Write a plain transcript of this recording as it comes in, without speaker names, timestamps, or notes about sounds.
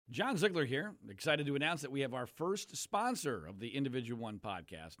John Ziegler here, excited to announce that we have our first sponsor of the Individual One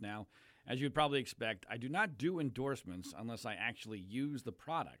podcast. Now, as you'd probably expect, I do not do endorsements unless I actually use the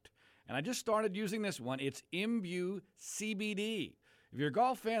product. And I just started using this one. It's Imbue CBD. If you're a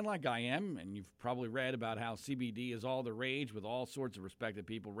golf fan like I am, and you've probably read about how CBD is all the rage with all sorts of respected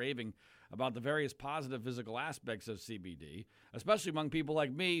people raving about the various positive physical aspects of CBD, especially among people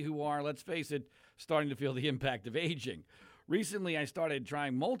like me who are, let's face it, starting to feel the impact of aging. Recently, I started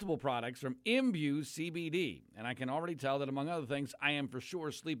trying multiple products from Imbue CBD, and I can already tell that, among other things, I am for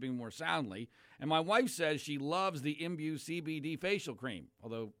sure sleeping more soundly. And my wife says she loves the Imbue CBD facial cream,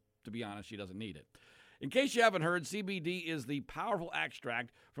 although, to be honest, she doesn't need it. In case you haven't heard, CBD is the powerful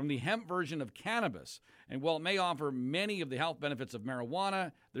extract from the hemp version of cannabis. And while it may offer many of the health benefits of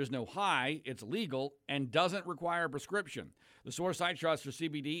marijuana, there's no high, it's legal, and doesn't require a prescription. The source I trust for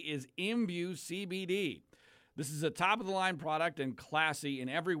CBD is Imbue CBD. This is a top-of-the-line product and classy in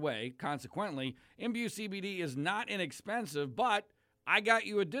every way. Consequently, Imbue CBD is not inexpensive, but I got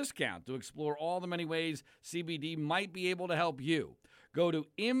you a discount to explore all the many ways CBD might be able to help you. Go to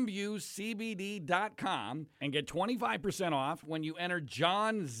imbuecbd.com and get 25% off when you enter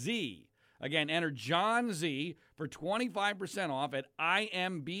John Z. Again, enter John Z for 25% off at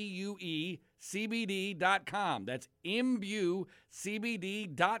imbuecbd.com. That's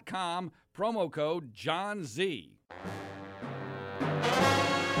imbuecbd.com, promo code John Z.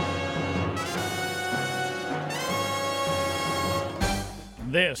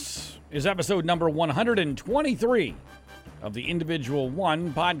 This is episode number 123 of the Individual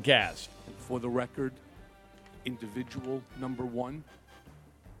One podcast. For the record, individual number one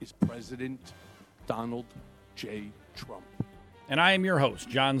is President Donald J. Trump. And I am your host,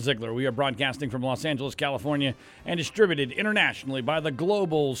 John Ziegler. We are broadcasting from Los Angeles, California, and distributed internationally by the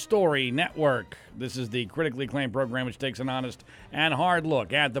Global Story Network. This is the critically acclaimed program which takes an honest and hard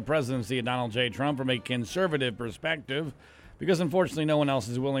look at the presidency of Donald J. Trump from a conservative perspective, because unfortunately no one else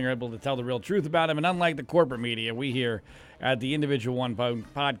is willing or able to tell the real truth about him. And unlike the corporate media, we here at the Individual One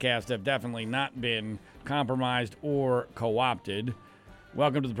podcast have definitely not been compromised or co-opted.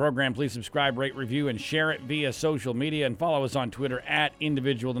 Welcome to the program. Please subscribe, rate, review, and share it via social media. And follow us on Twitter at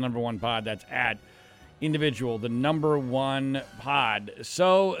Individual, the number one pod. That's at Individual, the number one pod.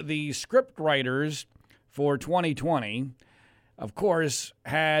 So the script writers for 2020, of course,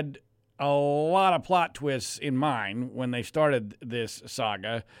 had a lot of plot twists in mind when they started this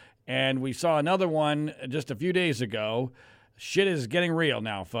saga. And we saw another one just a few days ago. Shit is getting real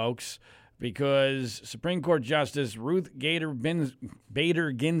now, folks, because Supreme Court Justice Ruth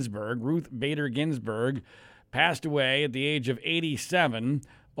Bader Ginsburg passed away at the age of 87,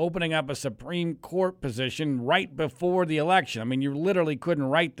 opening up a Supreme Court position right before the election. I mean, you literally couldn't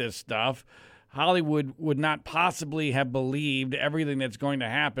write this stuff. Hollywood would not possibly have believed everything that's going to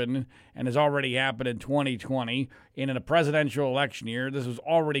happen and has already happened in 2020. In a presidential election year, this was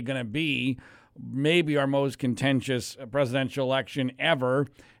already going to be maybe our most contentious presidential election ever.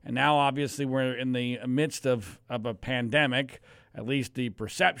 And now, obviously, we're in the midst of a pandemic, at least the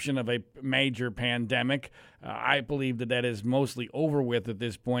perception of a major pandemic. I believe that is mostly over with at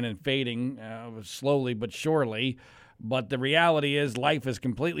this point and fading slowly but surely. But the reality is life has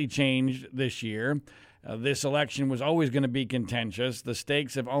completely changed this year. This election was always going to be contentious. The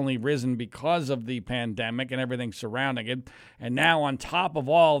stakes have only risen because of the pandemic and everything surrounding it. And now, on top of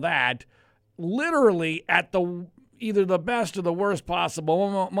all that, literally at either the best or the worst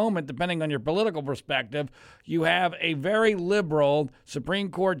possible moment, depending on your political perspective, you have a very liberal Supreme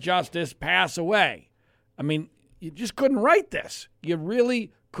Court justice pass away. I mean, you just couldn't write this. You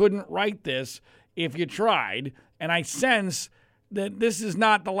really couldn't write this if you tried. And I sense that this is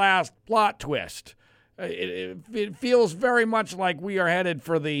not the last plot twist. It feels very much like we are headed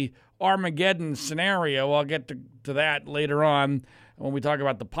for the Armageddon scenario. I'll get to that later on when we talk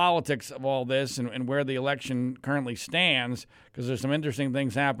about the politics of all this and where the election currently stands, because there's some interesting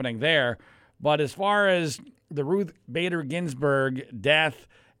things happening there. But as far as the Ruth Bader Ginsburg death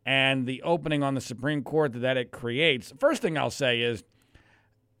and the opening on the Supreme Court that it creates, first thing I'll say is,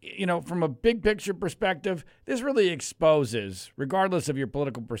 you know, from a big picture perspective, this really exposes, regardless of your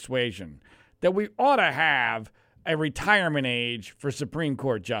political persuasion, that we ought to have a retirement age for Supreme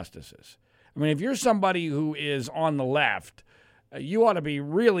Court justices. I mean, if you're somebody who is on the left, you ought to be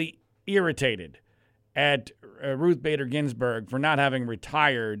really irritated at Ruth Bader Ginsburg for not having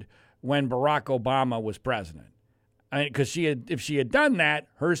retired when Barack Obama was president. I mean, because if she had done that,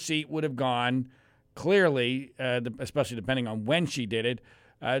 her seat would have gone clearly, especially depending on when she did it,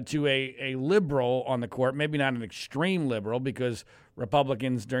 to a liberal on the court, maybe not an extreme liberal, because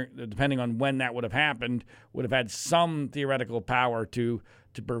Republicans, depending on when that would have happened, would have had some theoretical power to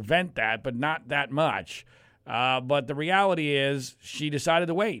to prevent that, but not that much. But the reality is she decided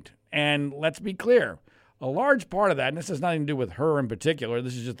to wait. And let's be clear, a large part of that, and this has nothing to do with her in particular,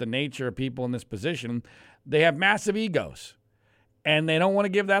 this is just the nature of people in this position, they have massive egos. And they don't want to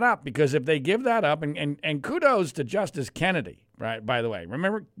give that up, because if they give that up, and kudos to Justice Kennedy, right? By the way,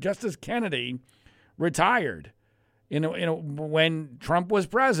 remember Justice Kennedy retired when Trump was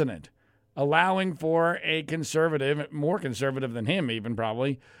president, allowing for a conservative, more conservative than him even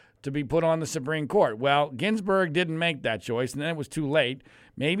probably, to be put on the Supreme Court. Well, Ginsburg didn't make that choice, and then it was too late.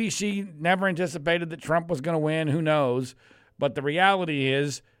 Maybe she never anticipated that Trump was going to win. Who knows? But the reality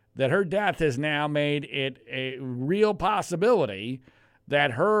is that her death has now made it a real possibility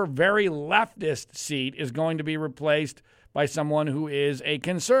that her very leftist seat is going to be replaced by someone who is a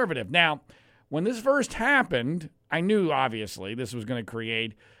conservative. Now, when this first happened, I knew, obviously, this was going to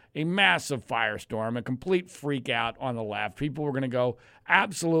create a massive firestorm, a complete freak out on the left. People were going to go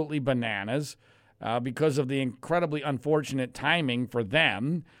absolutely bananas because of the incredibly unfortunate timing for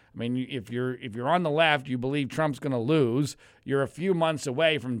them. I mean, if you're on the left, you believe Trump's going to lose. You're a few months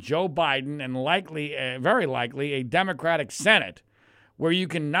away from Joe Biden and likely, very likely, a Democratic Senate where you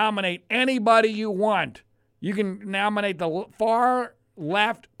can nominate anybody you want. You can nominate the far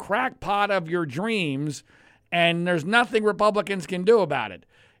left crackpot of your dreams, and there's nothing Republicans can do about it.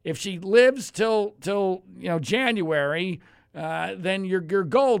 If she lives till January, then you're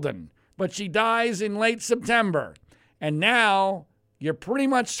golden. But she dies in late September, and now you're pretty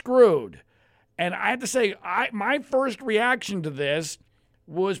much screwed. And I have to say, my first reaction to this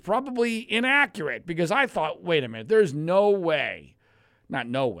was probably inaccurate, because I thought, wait a minute, there's no way, not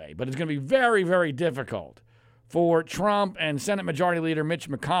no way, but it's going to be very, very difficult for Trump and Senate Majority Leader Mitch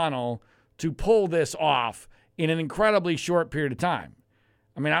McConnell to pull this off in an incredibly short period of time.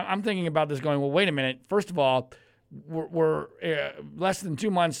 I mean, I'm thinking about this going, well, wait a minute. First of all, we're less than 2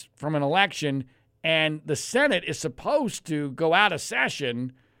 months from an election, and the Senate is supposed to go out of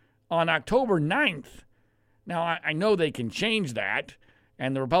session on October 9th. Now, I know they can change that,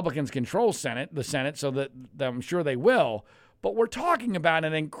 and the Republicans control the Senate, so that I'm sure they will. But we're talking about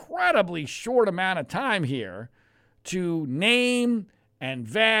an incredibly short amount of time here to name and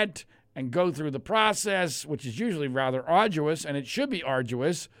vet and go through the process, which is usually rather arduous, and it should be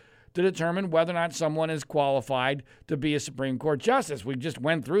arduous, to determine whether or not someone is qualified to be a Supreme Court justice. We just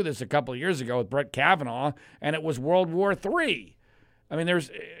went through this a couple of years ago with Brett Kavanaugh, and it was World War III. I mean,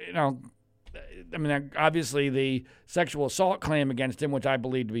 obviously the sexual assault claim against him, which I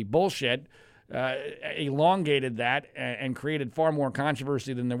believe to be bullshit, elongated that and created far more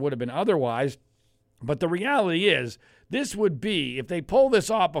controversy than there would have been otherwise. But the reality is, this would be, if they pull this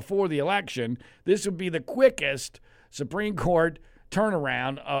off before the election, this would be the quickest Supreme Court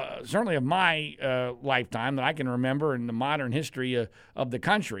turnaround, certainly of my lifetime that I can remember in the modern history of the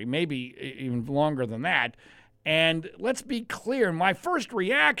country, maybe even longer than that. And let's be clear, my first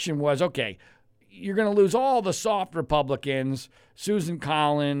reaction was, okay, you're going to lose all the soft Republicans, Susan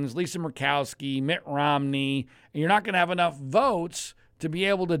Collins, Lisa Murkowski, Mitt Romney, and you're not going to have enough votes to be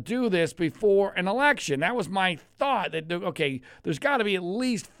able to do this before an election. That was my thought, that, okay, there's got to be at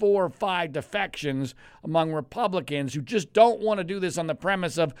least 4 or 5 defections among Republicans who just don't want to do this on the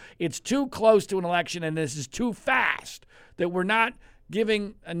premise of it's too close to an election and this is too fast, that we're not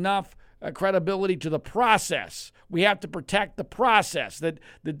giving enough credibility to the process. We have to protect the process,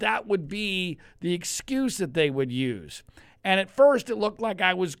 that would be the excuse that they would use. And at first, it looked like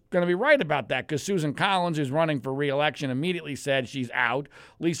I was going to be right about that, because Susan Collins, who's running for re-election, immediately said she's out.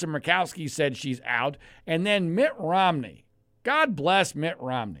 Lisa Murkowski said she's out. And then Mitt Romney, God bless Mitt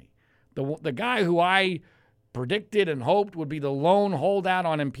Romney, the guy who I predicted and hoped would be the lone holdout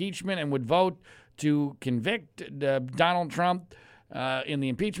on impeachment and would vote to convict Donald Trump in the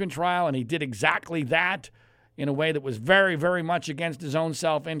impeachment trial, and he did exactly that in a way that was very, very much against his own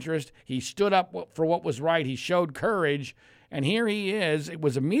self-interest. He stood up for what was right. He showed courage. And here he is. It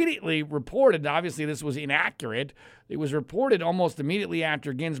was immediately reported, obviously this was inaccurate, it was reported almost immediately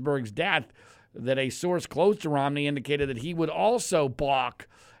after Ginsburg's death that a source close to Romney indicated that he would also balk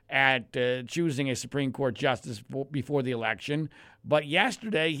at choosing a Supreme Court justice before the election. But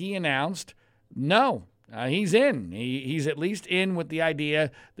yesterday he announced, no, he's in. He's at least in with the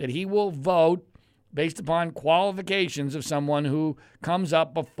idea that he will vote based upon qualifications of someone who comes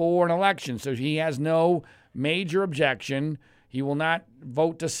up before an election. So he has no major objection. He will not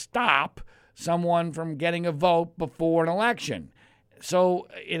vote to stop someone from getting a vote before an election. So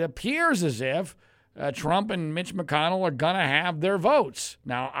it appears as if Trump and Mitch McConnell are going to have their votes.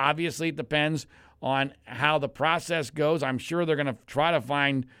 Now, obviously, it depends on how the process goes. I'm sure they're going to try to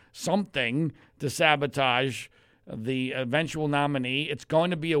find something to sabotage the eventual nominee. It's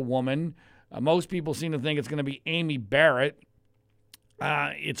going to be a woman. Most people seem to think it's going to be Amy Barrett.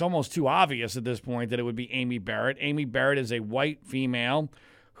 It's almost too obvious at this point that it would be Amy Barrett. Amy Barrett is a white female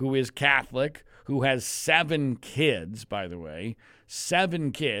who is Catholic, who has 7 kids, by the way.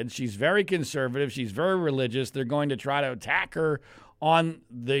 7 kids. She's very conservative. She's very religious. They're going to try to attack her on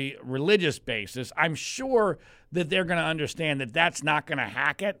the religious basis. I'm sure that they're going to understand that that's not going to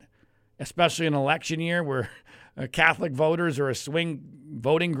hack it, especially in an election year where Catholic voters are a swing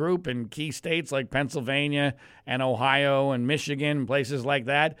voting group in key states like Pennsylvania and Ohio and Michigan and places like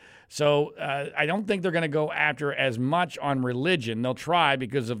that. So I don't think they're going to go after as much on religion. They'll try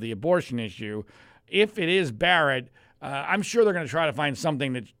because of the abortion issue. If it is Barrett, I'm sure they're going to try to find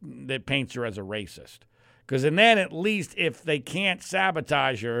something that paints her as a racist. Because then at least if they can't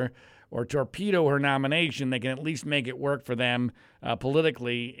sabotage her or torpedo her nomination, they can at least make it work for them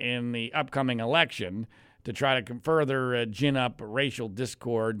politically in the upcoming election to try to further gin up racial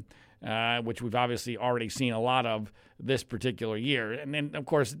discord, which we've obviously already seen a lot of this particular year. And then, of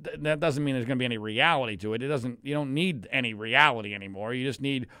course, that doesn't mean there's going to be any reality to it. You don't need any reality anymore. You just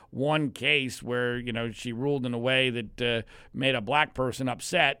need one case where, she ruled in a way that made a black person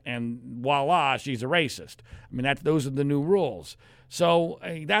upset, and voila, she's a racist. I mean, those are the new rules. So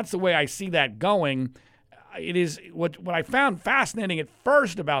that's the way I see that going. It is what I found fascinating at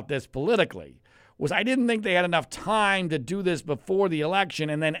first about this politically was I didn't think they had enough time to do this before the election.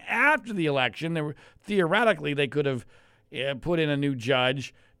 And then after the election, theoretically, they could have put in a new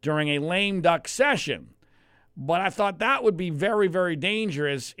judge during a lame duck session. But I thought that would be very, very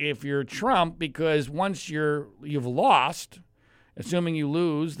dangerous if you're Trump, because once you've lost, assuming you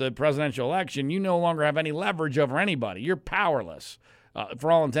lose the presidential election, you no longer have any leverage over anybody. You're powerless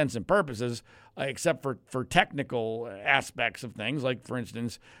for all intents and purposes, except for technical aspects of things, like, for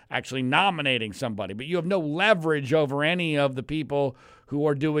instance, actually nominating somebody. But you have no leverage over any of the people who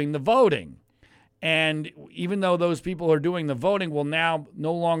are doing the voting. And even though those people who are doing the voting will now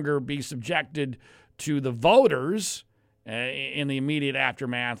no longer be subjected to the voters in the immediate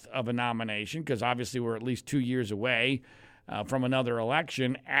aftermath of a nomination, because obviously we're at least 2 years away from another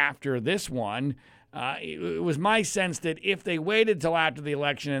election after this one, it was my sense that if they waited till after the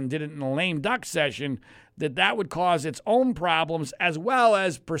election and did it in a lame duck session, that would cause its own problems, as well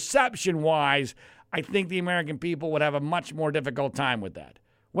as perception-wise, I think the American people would have a much more difficult time with that.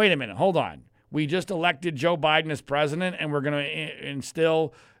 Wait a minute, hold on. We just elected Joe Biden as president, and we're going to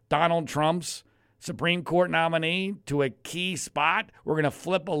instill Donald Trump's Supreme Court nominee to a key spot. We're going to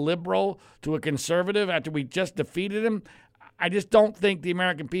flip a liberal to a conservative after we just defeated him. I just don't think the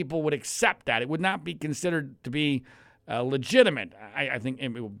American people would accept that. It would not be considered to be legitimate. I think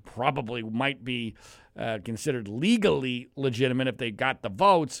it probably might be considered legally legitimate if they got the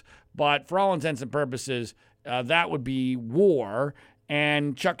votes, but for all intents and purposes, that would be war.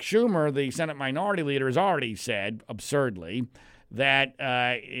 And Chuck Schumer, the Senate Minority Leader, has already said, absurdly, that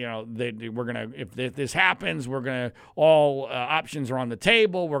that we're gonna, if this happens, we're gonna all options are on the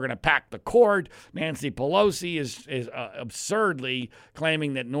table. We're gonna pack the court. Nancy Pelosi is absurdly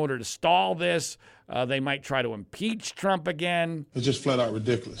claiming that in order to stall this, they might try to impeach Trump again. It's just flat out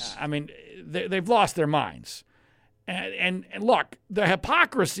ridiculous. I mean, they've lost their minds. And look, the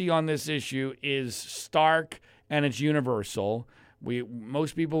hypocrisy on this issue is stark and it's universal.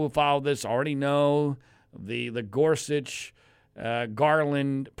 Most people who follow this already know the Gorsuch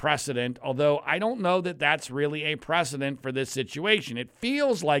Garland precedent, although I don't know that that's really a precedent for this situation. It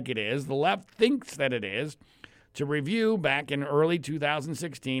feels like it is. The left thinks that it is. To review, back in early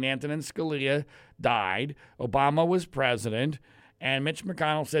 2016, Antonin Scalia died. Obama was president, and Mitch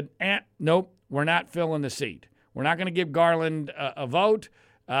McConnell said, nope, we're not filling the seat. We're not going to give Garland a vote.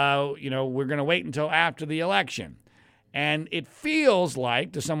 We're going to wait until after the election. And it feels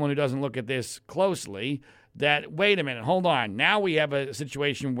like, to someone who doesn't look at this closely, that, wait a minute, hold on. Now we have a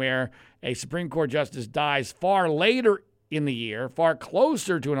situation where a Supreme Court justice dies far later in the year, far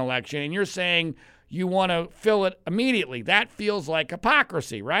closer to an election, and you're saying you want to fill it immediately. That feels like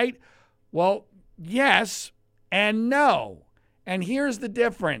hypocrisy, right? Well, yes and no. And here's the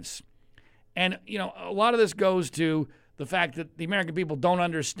difference. And, a lot of this goes to the fact that the American people don't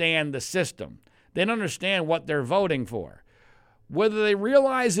understand the system. They don't understand what they're voting for. Whether they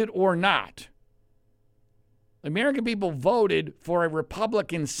realize it or not, the American people voted for a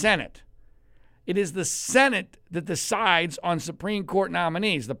Republican Senate. It is the Senate that decides on Supreme Court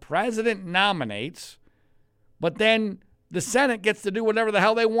nominees. The president nominates, but then the Senate gets to do whatever the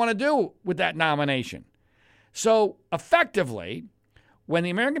hell they want to do with that nomination. So effectively, when the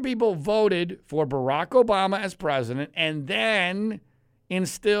American people voted for Barack Obama as president and then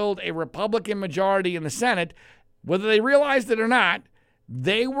instilled a Republican majority in the Senate, Whether they realized it or not,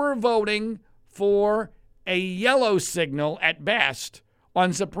 they were voting for a yellow signal at best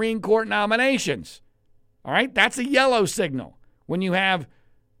on Supreme Court nominations. All right? That's a yellow signal when you have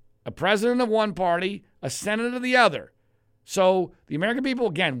a president of one party, a senator of the other. So the American people,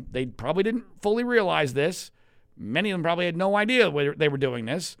 again, they probably didn't fully realize this. Many of them probably had no idea they were doing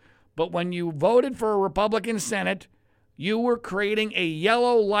this. But when you voted for a Republican Senate, you were creating a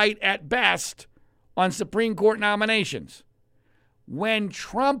yellow light at best on Supreme Court nominations. When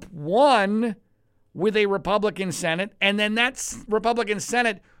Trump won with a Republican Senate, and then that Republican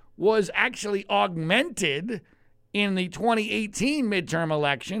Senate was actually augmented in the 2018 midterm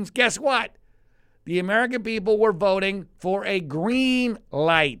elections, guess what? The American people were voting for a green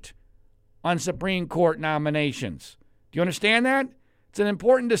light on Supreme Court nominations. Do you understand that? It's an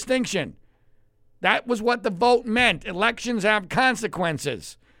important distinction. That was what the vote meant. Elections have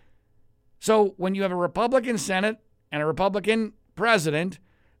consequences. So when you have a Republican Senate and a Republican president,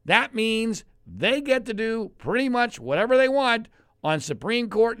 that means they get to do pretty much whatever they want on Supreme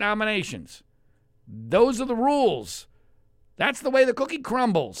Court nominations. Those are the rules. That's the way the cookie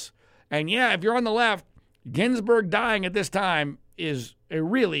crumbles. And yeah, if you're on the left, Ginsburg dying at this time is a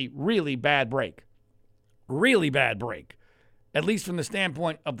really, really bad break. Really bad break, at least from the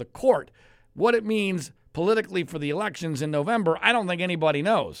standpoint of the court. What it means politically for the elections in November, I don't think anybody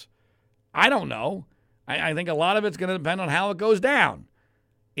knows. I don't know. I think a lot of it's going to depend on how it goes down.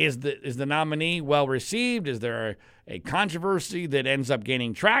 Is the nominee well received? Is there a controversy that ends up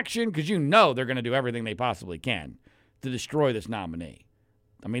gaining traction? Because you know they're going to do everything they possibly can to destroy this nominee.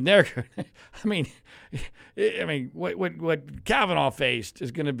 I mean, what Kavanaugh faced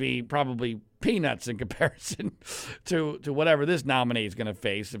is going to be probably peanuts in comparison to whatever this nominee is going to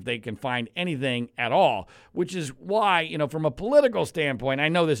face if they can find anything at all, which is why, from a political standpoint, I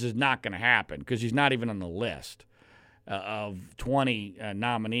know this is not going to happen because he's not even on the list of 20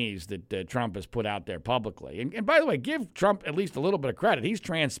 nominees that Trump has put out there publicly. And by the way, give Trump at least a little bit of credit. He's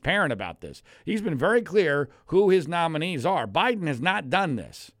transparent about this. He's been very clear who his nominees are. Biden has not done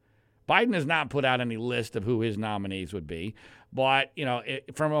this. Biden has not put out any list of who his nominees would be. But,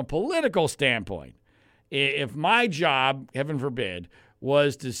 from a political standpoint, if my job, heaven forbid,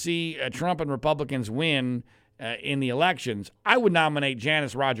 was to see Trump and Republicans win in the elections, I would nominate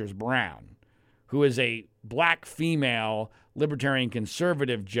Janice Rogers Brown, who is a black female libertarian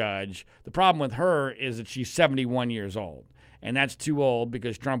conservative judge. The problem with her is that she's 71 years old. And that's too old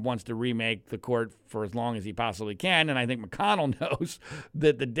because Trump wants to remake the court for as long as he possibly can. And I think McConnell knows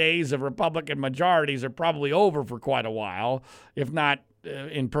that the days of Republican majorities are probably over for quite a while, if not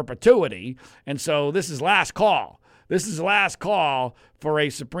in perpetuity. And so this is last call. This is last call for a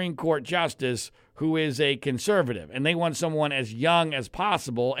Supreme Court justice who is a conservative. And they want someone as young as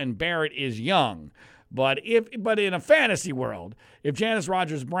possible, and Barrett is young. But in a fantasy world, if Janice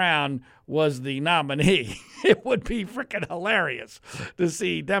Rogers Brown was the nominee, it would be freaking hilarious to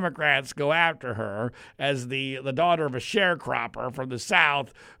see Democrats go after her as the daughter of a sharecropper from the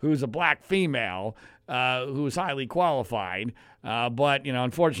South who's a black female who's highly qualified. But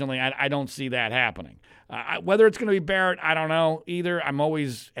unfortunately, I don't see that happening. Whether it's going to be Barrett, I don't know either. I'm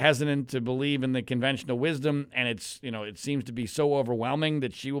always hesitant to believe in the conventional wisdom, and it seems to be so overwhelming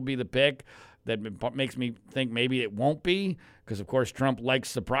that she will be the pick that makes me think maybe it won't be, because, of course, Trump likes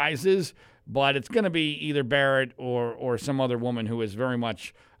surprises. But it's going to be either Barrett or some other woman who is very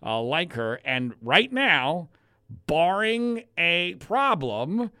much like her. And right now, barring a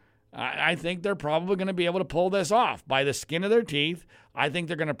problem, I think they're probably going to be able to pull this off by the skin of their teeth. I think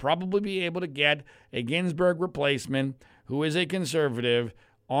they're going to probably be able to get a Ginsburg replacement who is a conservative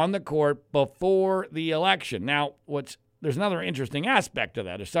on the court before the election. Now, there's another interesting aspect to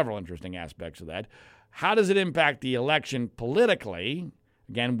that. There's several interesting aspects of that. How does it impact the election politically?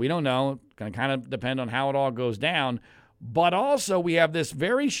 Again, we don't know. It's going to kind of depend on how it all goes down. But also, we have this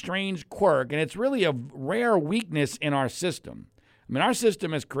very strange quirk, and it's really a rare weakness in our system. I mean, our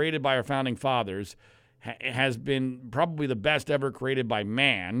system, as created by our founding fathers, has been probably the best ever created by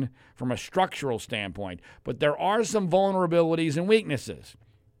man from a structural standpoint. But there are some vulnerabilities and weaknesses,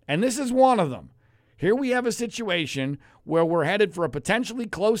 and this is one of them. Here we have a situation where we're headed for a potentially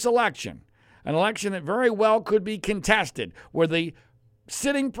close election, an election that very well could be contested, where the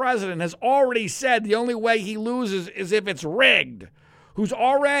sitting president has already said the only way he loses is if it's rigged, who's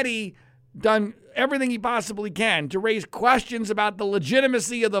already done everything he possibly can to raise questions about the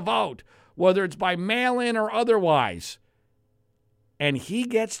legitimacy of the vote, whether it's by mail-in or otherwise. And he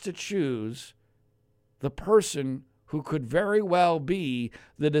gets to choose the person who could very well be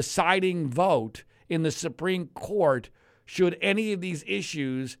the deciding vote in the Supreme Court should any of these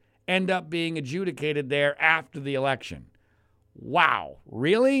issues end up being adjudicated there after the election. Wow,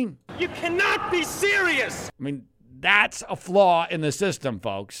 really? You cannot be serious! I mean, that's a flaw in the system,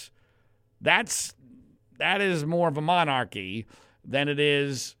 folks. That is more of a monarchy than it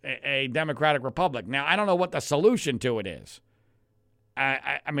is a democratic republic. Now, I don't know what the solution to it is.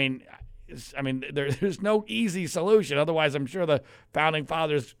 I mean, there's no easy solution. Otherwise, I'm sure the founding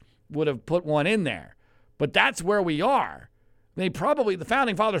fathers would have put one in there. But that's where we are. The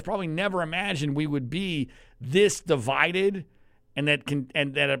founding fathers probably never imagined we would be this divided, and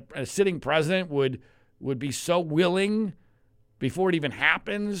that a sitting president would be so willing before it even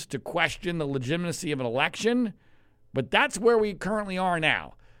happens to question the legitimacy of an election. But that's where we currently are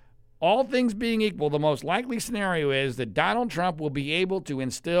now. All things being equal, the most likely scenario is that Donald Trump will be able to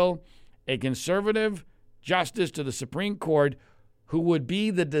instill a conservative justice to the Supreme Court who would be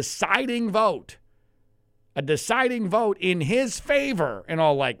the deciding vote. A deciding vote in his favor, in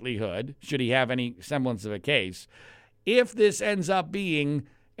all likelihood, should he have any semblance of a case, if this ends up being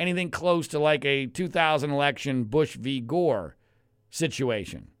anything close to like a 2000 election Bush v. Gore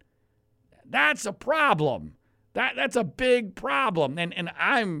situation. That's a problem. That's a big problem. And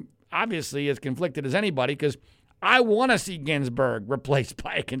I'm obviously as conflicted as anybody because I want to see Ginsburg replaced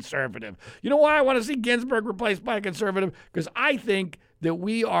by a conservative. You know why I want to see Ginsburg replaced by a conservative? Because I think that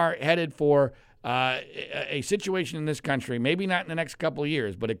we are headed for a situation in this country, maybe not in the next couple of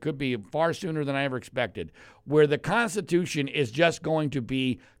years, but it could be far sooner than I ever expected, where the Constitution is just going to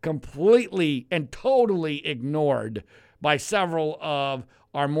be completely and totally ignored by several of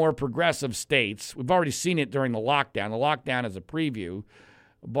our more progressive states. We've already seen it during the lockdown. The lockdown is a preview,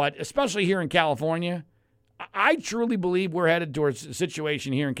 but especially here in California, I truly believe we're headed towards a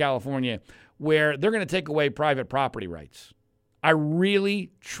situation here in California where they're going to take away private property rights. I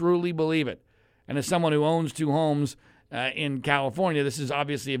really, truly believe it. And as someone who owns 2 homes in California, this is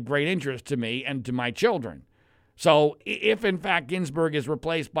obviously of great interest to me and to my children. So if, in fact, Ginsburg is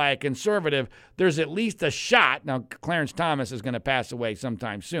replaced by a conservative, there's at least a shot. Now, Clarence Thomas is going to pass away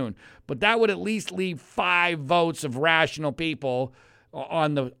sometime soon, but that would at least leave 5 votes of rational people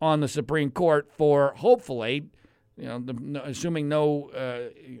on the Supreme Court for, hopefully, assuming no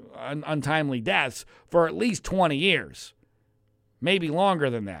untimely deaths, for at least 20 years, maybe longer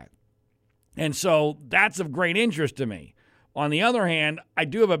than that. And so that's of great interest to me. On the other hand, I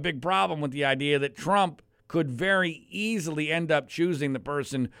do have a big problem with the idea that Trump could very easily end up choosing the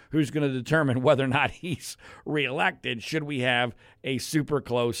person who's going to determine whether or not he's reelected should we have a super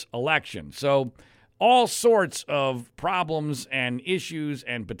close election. So all sorts of problems and issues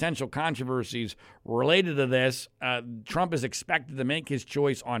and potential controversies related to this. Trump is expected to make his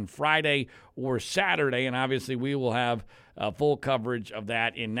choice on Friday or Saturday, and obviously we will have full coverage of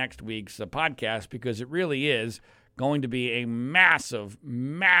that in next week's podcast because it really is going to be a massive,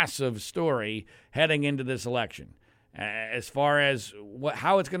 massive story heading into this election. As far as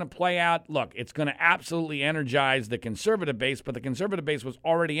how it's going to play out, look, it's going to absolutely energize the conservative base, but the conservative base was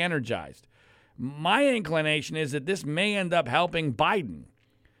already energized. My inclination is that this may end up helping Biden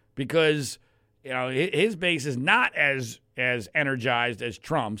because his base is not as energized as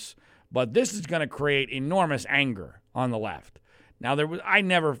Trump's, but this is going to create enormous anger on the left. Now, I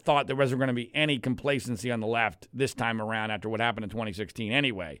never thought there was going to be any complacency on the left this time around after what happened in 2016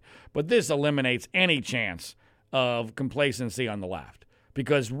 anyway, but this eliminates any chance of complacency on the left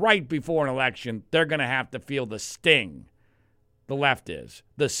because right before an election, they're going to have to feel the sting. The left is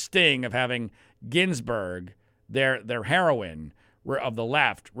the sting of having Ginsburg, their heroine of the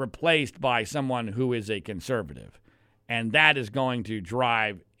left, replaced by someone who is a conservative. And that is going to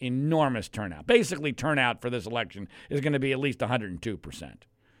drive enormous turnout. Basically, turnout for this election is going to be at least 102%.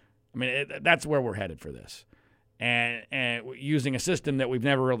 I mean, that's where we're headed for this. And using a system that we've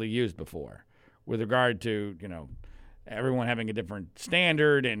never really used before with regard to, everyone having a different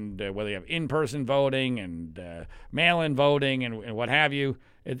standard and whether you have in-person voting and mail-in voting and what have you.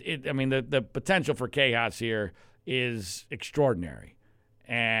 The potential for chaos here is extraordinary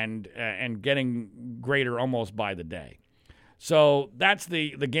and getting greater almost by the day. So that's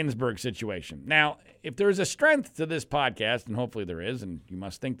the Ginsburg situation. Now, if there's a strength to this podcast, and hopefully there is, and you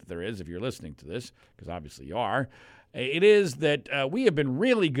must think that there is if you're listening to this, because obviously you are, it is that we have been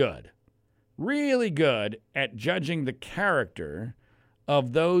really good at judging the character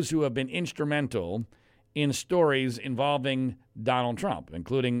of those who have been instrumental in stories involving Donald Trump,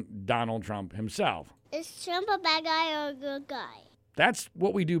 including Donald Trump himself. Is Trump a bad guy or a good guy? That's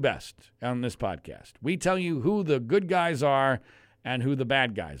what we do best on this podcast. We tell you who the good guys are and who the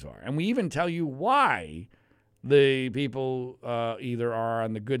bad guys are. And we even tell you why the people either are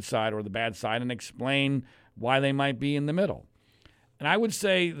on the good side or the bad side and explain why they might be in the middle. And I would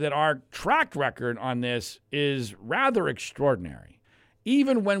say that our track record on this is rather extraordinary,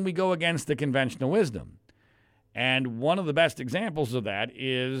 even when we go against the conventional wisdom. And one of the best examples of that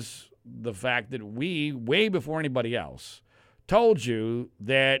is the fact that we, way before anybody else, told you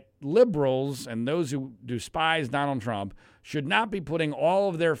that liberals and those who despise Donald Trump should not be putting all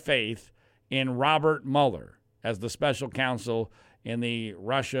of their faith in Robert Mueller as the special counsel in the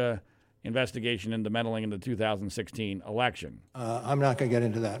Russia investigation into meddling in the 2016 election. I'm not going to get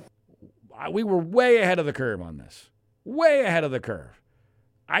into that. We were way ahead of the curve on this. Way ahead of the curve.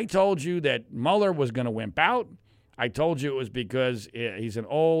 I told you that Mueller was going to wimp out. I told you it was because he's an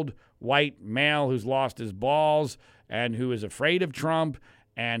old white male who's lost his balls and who is afraid of Trump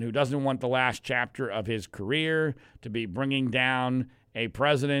and who doesn't want the last chapter of his career to be bringing down a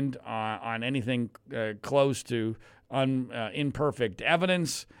president on anything close to imperfect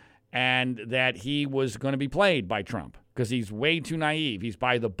evidence, and that he was going to be played by Trump because he's way too naive. He's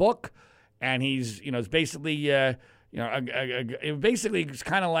by the book, and he's, it's basically, basically it's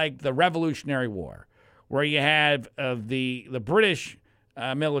kind of like the Revolutionary War, where you have the British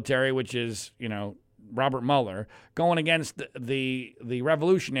military, which is, Robert Mueller, going against the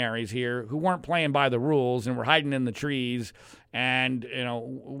revolutionaries here who weren't playing by the rules and were hiding in the trees and,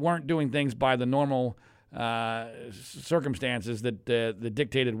 weren't doing things by the normal circumstances that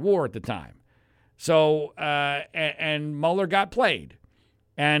dictated war at the time. So, and Mueller got played.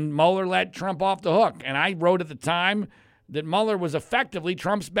 And Mueller let Trump off the hook. And I wrote at the time that Mueller was effectively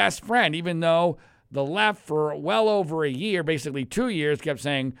Trump's best friend, even though the left for well over a year, basically 2 years, kept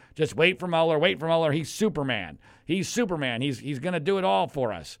saying, just wait for Mueller, wait for Mueller. He's Superman. He's Superman. He's going to do it all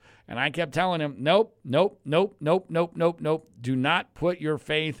for us. And I kept telling him, nope. Do not put your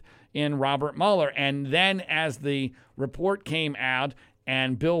faith in Robert Mueller. And then as the report came out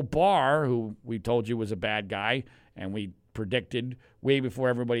and Bill Barr, who we told you was a bad guy, and we predicted way before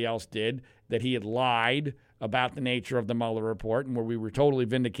everybody else did that he had lied about the nature of the Mueller report, and where we were totally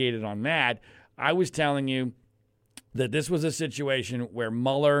vindicated on that, I was telling you that this was a situation where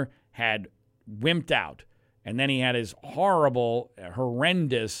Mueller had wimped out, and then he had his horrible,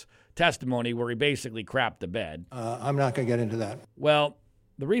 horrendous testimony where he basically crapped the bed. I'm not going to get into that. Well,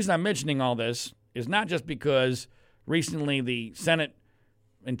 the reason I'm mentioning all this is not just because recently the Senate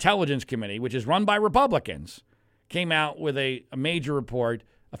Intelligence Committee, which is run by Republicans, came out with a major report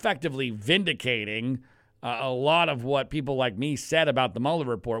effectively vindicating a lot of what people like me said about the Mueller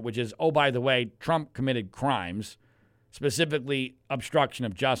report, which is, oh, by the way, Trump committed crimes, specifically obstruction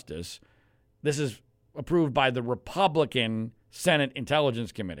of justice. This is approved by the Republican Senate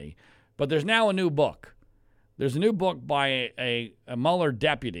Intelligence Committee. But there's now a new book. There's a new book by a Mueller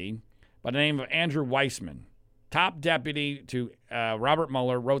deputy by the name of Andrew Weissman. Top deputy to Robert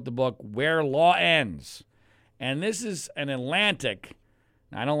Mueller, wrote the book Where Law Ends. And this is an Atlantic.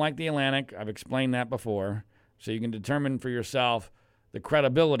 Now, I don't like the Atlantic. I've explained that before. So you can determine for yourself the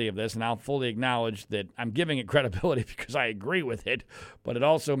credibility of this. And I'll fully acknowledge that I'm giving it credibility because I agree with it. But it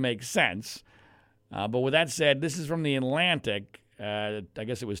also makes sense. But with that said, this is from the Atlantic. I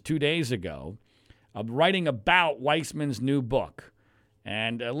guess it was 2 days ago. Writing about Weissman's new book.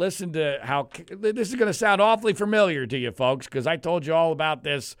 And listen to how this is going to sound awfully familiar to you folks, because I told you all about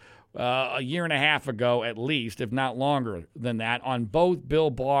this a year and a half ago at least, if not longer than that, on both Bill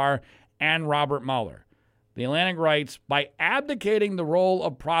Barr and Robert Mueller. The Atlantic writes, by abdicating the role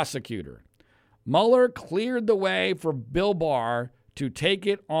of prosecutor, Mueller cleared the way for Bill Barr to take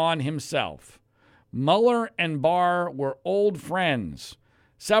it on himself. Mueller and Barr were old friends.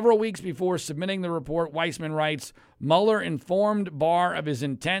 Several weeks before submitting the report, Weissman writes, Mueller informed Barr of his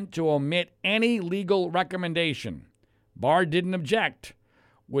intent to omit any legal recommendation. Barr didn't object.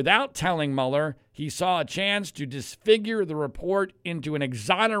 Without telling Mueller, he saw a chance to disfigure the report into an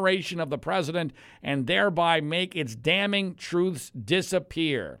exoneration of the president and thereby make its damning truths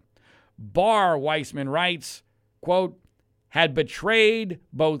disappear. Barr, Weissman writes, quote, had betrayed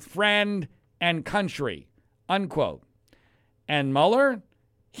both friend and country, unquote. And Mueller?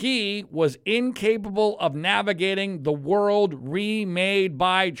 He was incapable of navigating the world remade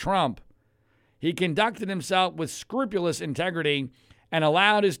by Trump. He conducted himself with scrupulous integrity and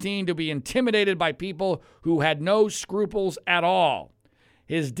allowed his team to be intimidated by people who had no scruples at all.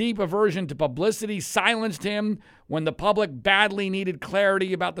 His deep aversion to publicity silenced him when the public badly needed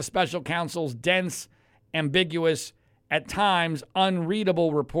clarity about the special counsel's dense, ambiguous, at times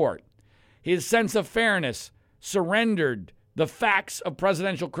unreadable report. His sense of fairness surrendered the facts of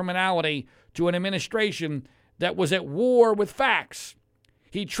presidential criminality to an administration that was at war with facts.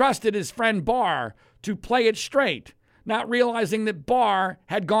 He trusted his friend Barr to play it straight, not realizing that Barr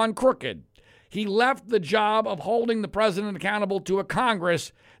had gone crooked. He left the job of holding the president accountable to a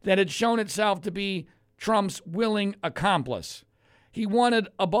Congress that had shown itself to be Trump's willing accomplice. He wanted,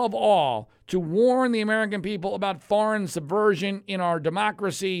 above all, to warn the American people about foreign subversion in our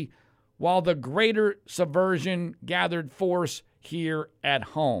democracy while the greater subversion gathered force here at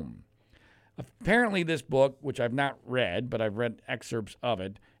home. Apparently, this book, which I've not read, but I've read excerpts of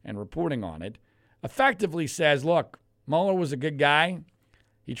it and reporting on it, effectively says, look, Mueller was a good guy.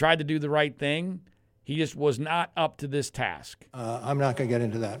 He tried to do the right thing. He just was not up to this task. I'm not going to get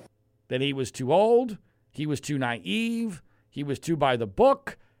into that. That he was too old, he was too naive, he was too by the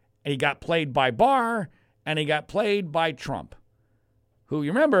book, and he got played by Barr, and he got played by Trump. Who,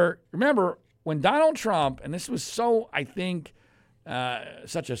 you remember when Donald Trump, and this was so, I think,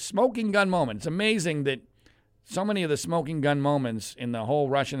 such a smoking gun moment. It's amazing that so many of the smoking gun moments in the whole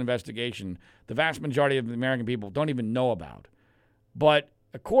Russian investigation, the vast majority of the American people don't even know about. But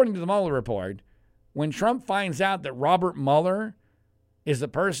according to the Mueller report, when Trump finds out that Robert Mueller is the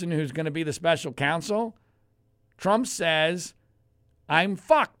person who's going to be the special counsel, Trump says, I'm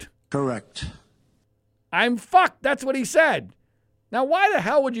fucked. Correct. I'm fucked. That's what he said. Now, why the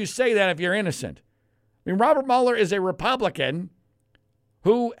hell would you say that if you're innocent? I mean, Robert Mueller is a Republican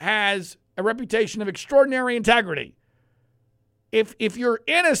who has a reputation of extraordinary integrity. If you're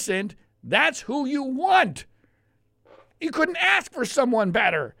innocent, that's who you want. You couldn't ask for someone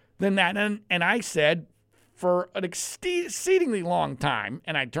better than that. And I said for an exceedingly long time,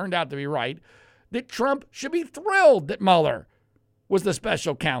 and I turned out to be right, that Trump should be thrilled that Mueller was the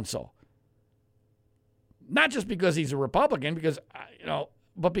special counsel. Not just because he's a Republican,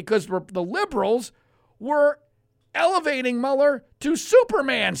 but because the liberals were elevating Mueller to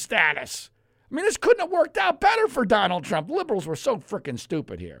Superman status. I mean, this couldn't have worked out better for Donald Trump. Liberals were so freaking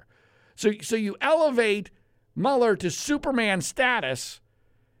stupid here. So you elevate Mueller to Superman status,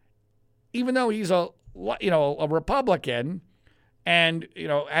 even though he's a Republican, and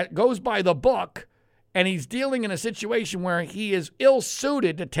goes by the book, and he's dealing in a situation where he is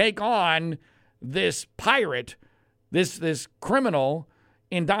ill-suited to take on this pirate, this criminal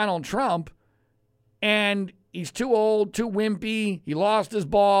in Donald Trump, and he's too old, too wimpy, he lost his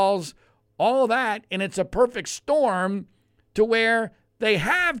balls, all of that, and it's a perfect storm to where they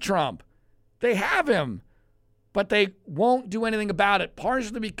have Trump. They have him, but they won't do anything about it,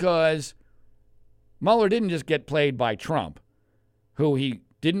 partially because Mueller didn't just get played by Trump, who he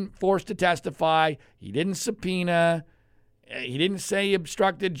didn't force to testify, he didn't subpoena, he didn't say he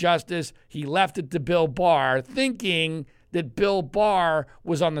obstructed justice. He left it to Bill Barr, thinking that Bill Barr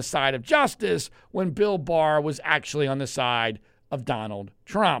was on the side of justice when Bill Barr was actually on the side of Donald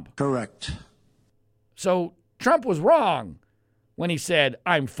Trump. Correct. So Trump was wrong when he said,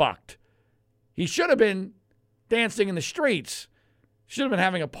 I'm fucked. He should have been dancing in the streets, should have been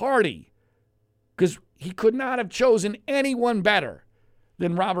having a party, because he could not have chosen anyone better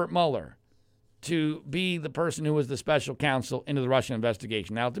than Robert Mueller to be the person who was the special counsel into the Russian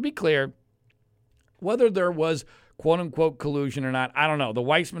investigation. Now, to be clear, whether there was quote-unquote collusion or not, I don't know. The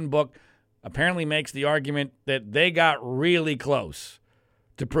Weissman book apparently makes the argument that they got really close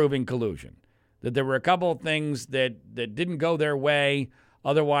to proving collusion, that there were a couple of things that didn't go their way.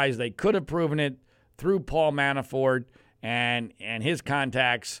 Otherwise, they could have proven it through Paul Manafort and his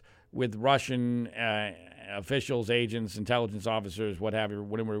contacts with Russian officials, agents, intelligence officers, whatever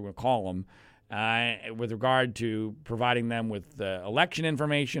we want to call them, with regard to providing them with election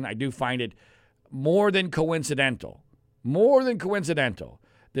information. I do find it more than coincidental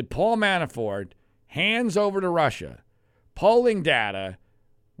that Paul Manafort hands over to Russia polling data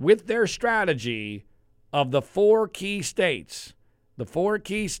with their strategy of the four key states. The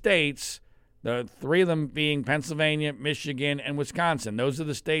three of them being Pennsylvania, Michigan, and Wisconsin. Those are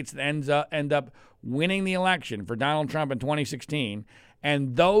the states that end up winning the election for Donald Trump in 2016.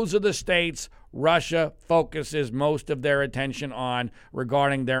 And those are the states Russia focuses most of their attention on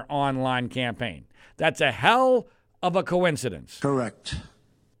regarding their online campaign. That's a hell of a coincidence. Correct.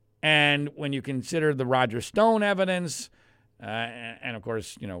 And when you consider the Roger Stone evidence, and of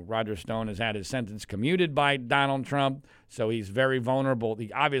course, Roger Stone has had his sentence commuted by Donald Trump, so he's very vulnerable.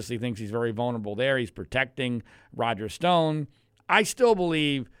 He obviously thinks he's very vulnerable there. He's protecting Roger Stone. I still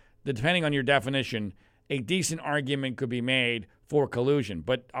believe that, depending on your definition, a decent argument could be made for collusion.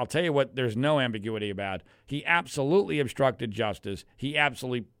 But I'll tell you what there's no ambiguity about. He absolutely obstructed justice. He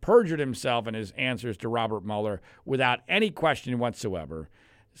absolutely perjured himself in his answers to Robert Mueller without any question whatsoever.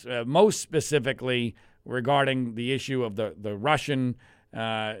 Most specifically regarding the issue of the Russian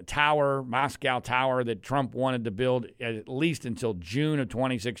tower, Moscow Tower, that Trump wanted to build at least until June of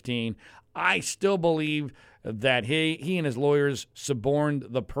 2016. I still believe that he and his lawyers suborned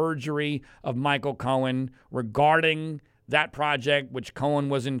the perjury of Michael Cohen regarding that project, which Cohen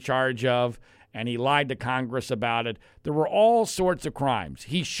was in charge of, and he lied to Congress about it. There were all sorts of crimes.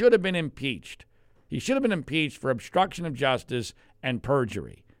 He should have been impeached. He should have been impeached for obstruction of justice and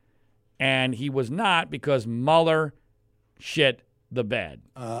perjury. And he was not, because Mueller shit the bed.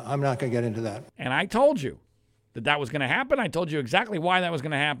 I'm not going to get into that. And I told you that was going to happen. I told you exactly why that was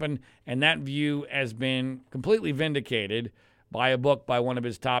going to happen. And that view has been completely vindicated by a book by one of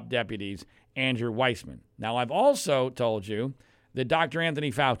his top deputies, Andrew Weissman. Now, I've also told you that Dr.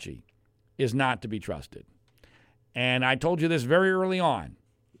 Anthony Fauci is not to be trusted. And I told you this very early on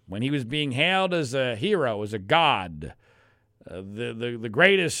when he was being hailed as a hero, as a god, the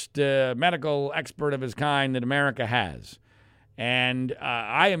greatest medical expert of his kind that America has. And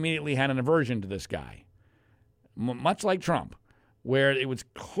I immediately had an aversion to this guy, much like Trump, where it was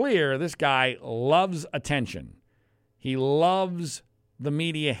clear this guy loves attention. He loves the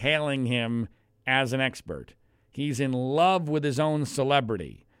media hailing him as an expert. He's in love with his own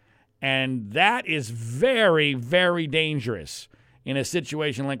celebrity. And that is very, very dangerous in a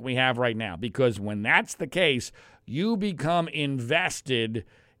situation like we have right now, because when that's the case, you become invested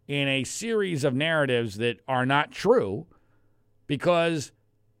in a series of narratives that are not true because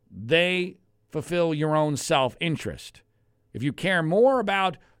they fulfill your own self-interest. If you care more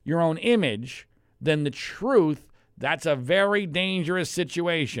about your own image than the truth, that's a very dangerous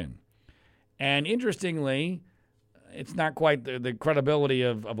situation. And interestingly, it's not quite the credibility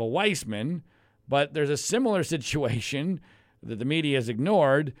of a Weissman, but there's a similar situation that the media has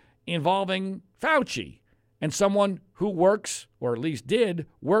ignored involving Fauci and someone who works, or at least did,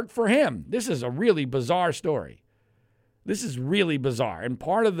 work for him. This is a really bizarre story. This is really bizarre. And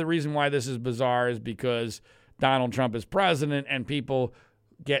part of the reason why this is bizarre is because Donald Trump is president and people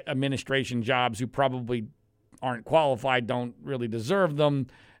get administration jobs who probably aren't qualified, don't really deserve them,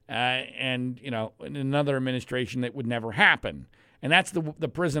 and, in another administration that would never happen. And that's the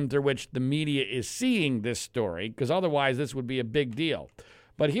prism through which the media is seeing this story, because otherwise this would be a big deal.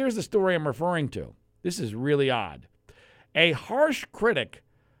 But here's the story I'm referring to. This is really odd. A harsh critic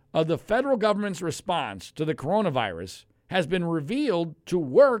of the federal government's response to the coronavirus has been revealed to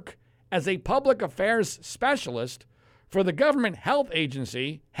work as a public affairs specialist for the government health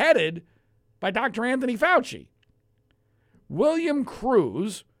agency headed by Dr. Anthony Fauci. William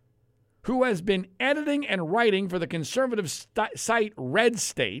Cruz, who has been editing and writing for the conservative site Red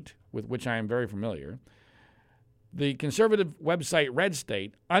State, with which I am very familiar, the conservative website Red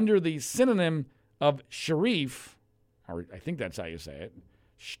State, under the synonym of Sharif, or I think that's how you say it,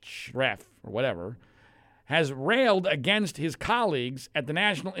 Shref, or whatever, has railed against his colleagues at the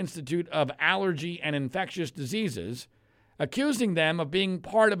National Institute of Allergy and Infectious Diseases, accusing them of being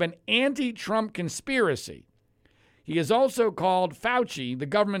part of an anti-Trump conspiracy. He has also called Fauci, the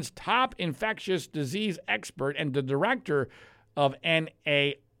government's top infectious disease expert and the director of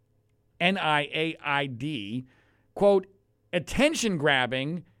NIAID, quote,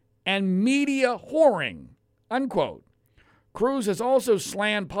 attention-grabbing and media whoring, unquote. Cruz has also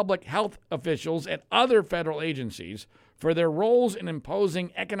slammed public health officials at other federal agencies for their roles in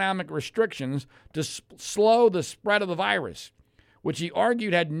imposing economic restrictions to slow the spread of the virus, which he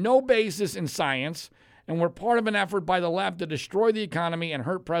argued had no basis in science and were part of an effort by the left to destroy the economy and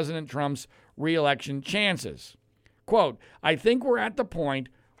hurt President Trump's re-election chances. Quote, I think we're at the point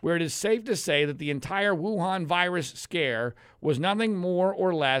where it is safe to say that the entire Wuhan virus scare was nothing more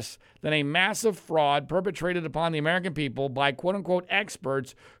or less than a massive fraud perpetrated upon the American people by quote-unquote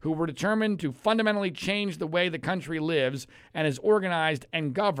experts who were determined to fundamentally change the way the country lives and is organized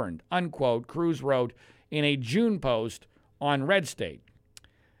and governed, unquote, Cruz wrote in a June post on Red State.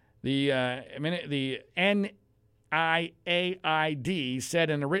 The NIAID said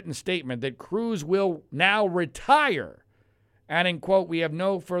in a written statement that Cruz will now retire, adding, quote, we have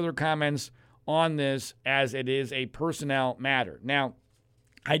no further comments on this as it is a personnel matter. Now,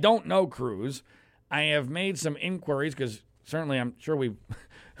 I don't know Cruz. I have made some inquiries because certainly I'm sure we've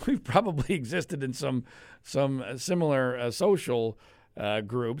probably existed in some similar social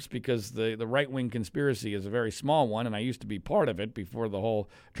groups because the right-wing conspiracy is a very small one, and I used to be part of it before the whole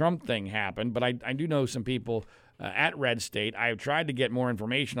Trump thing happened. But I do know some people at Red State. I have tried to get more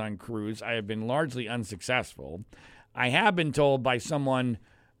information on Cruz. I have been largely unsuccessful. I have been told by someone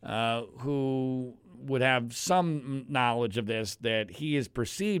who would have some knowledge of this that he is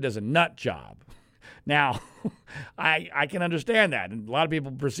perceived as a nut job. Now, I can understand that. And a lot of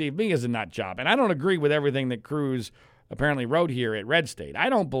people perceive me as a nut job. And I don't agree with everything that Cruz apparently wrote here at Red State, I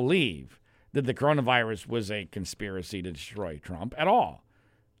don't believe that the coronavirus was a conspiracy to destroy Trump at all.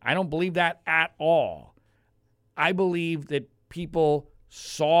 I don't believe that at all. I believe that people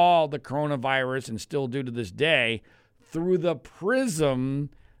saw the coronavirus, and still do to this day, through the prism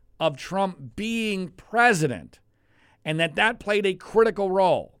of Trump being president, and that played a critical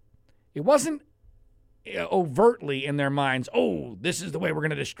role. It wasn't overtly in their minds, oh, this is the way we're going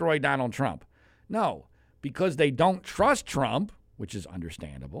to destroy Donald Trump. No, because they don't trust Trump, which is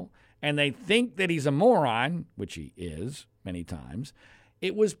understandable, and they think that he's a moron, which he is many times.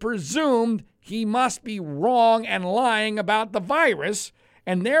 It was presumed he must be wrong and lying about the virus,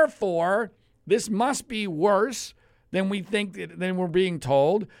 and therefore this must be worse than we think, than we're being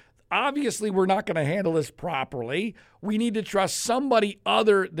told. Obviously, we're not going to handle this properly. We need to trust somebody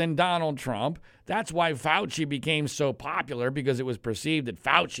other than Donald Trump. That's why Fauci became so popular, because it was perceived that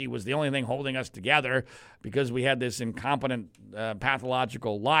Fauci was the only thing holding us together, because we had this incompetent,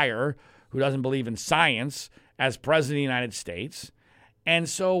 pathological liar who doesn't believe in science as president of the United States. And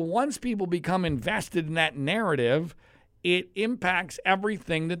so once people become invested in that narrative, it impacts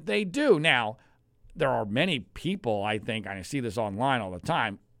everything that they do. Now, there are many people, I think, and I see this online all the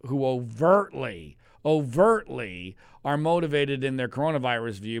time, who overtly are motivated in their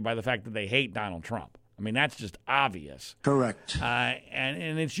coronavirus view by the fact that they hate Donald Trump. I mean, that's just obvious. Correct.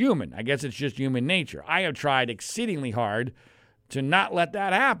 And it's human. I guess it's just human nature. I have tried exceedingly hard to not let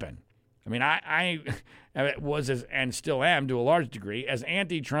that happen. I mean, I was, and still am to a large degree, as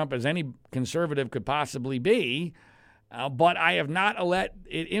anti-Trump as any conservative could possibly be, but I have not let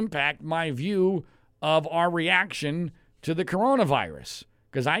it impact my view of our reaction to the coronavirus,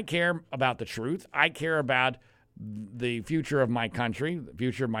 because I care about the truth. I care about the future of my country, the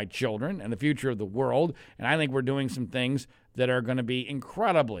future of my children, and the future of the world, and I think we're doing some things that are going to be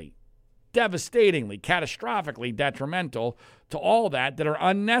incredibly, devastatingly, catastrophically detrimental to all that are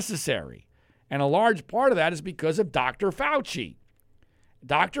unnecessary. And a large part of that is because of Dr. Fauci.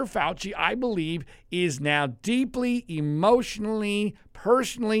 Dr. Fauci, I believe, is now deeply, emotionally,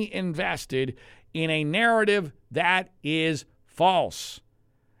 personally invested in a narrative that is false.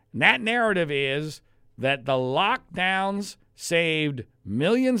 And that narrative is that the lockdowns saved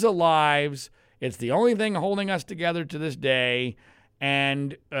millions of lives. It's the only thing holding us together to this day.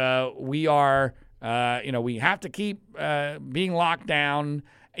 And we have to keep being locked down.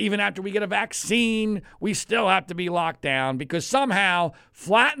 Even after we get a vaccine, we still have to be locked down, because somehow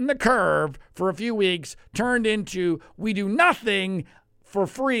flatten the curve for a few weeks turned into we do nothing for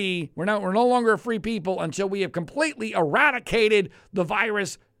free. We're no longer a free people until we have completely eradicated the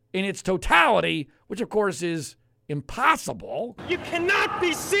virus in its totality, which of course is impossible. You cannot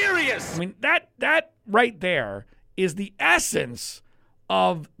be serious! I mean, that right there is the essence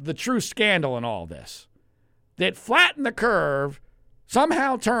of the true scandal in all this. That flatten the curve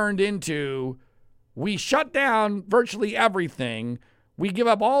somehow turned into we shut down virtually everything. We give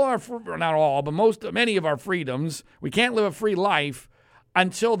up all our, not all, but many of our freedoms. We can't live a free life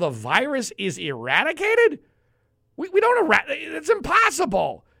until the virus is eradicated? We don't eradicate. It's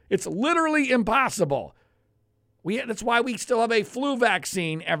impossible. It's literally impossible. That's why we still have a flu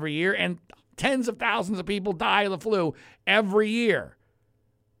vaccine every year, and tens of thousands of people die of the flu every year.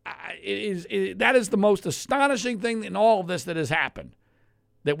 That is the most astonishing thing in all of this that has happened.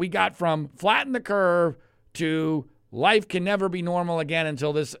 That we got from flatten the curve to life can never be normal again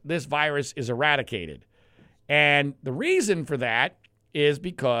until this virus is eradicated. And the reason for that is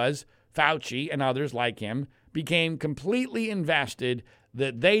because Fauci and others like him became completely invested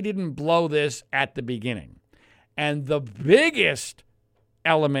that they didn't blow this at the beginning. And the biggest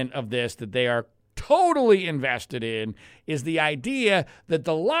element of this that they are totally invested in is the idea that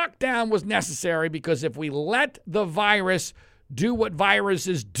the lockdown was necessary because if we let the virus do what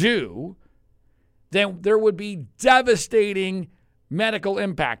viruses do, then there would be devastating medical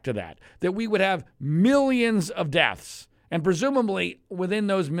impact to that we would have millions of deaths. And presumably within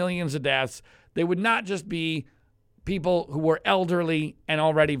those millions of deaths, they would not just be people who were elderly and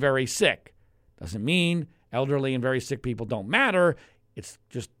already very sick. Doesn't mean elderly and very sick people don't matter. It's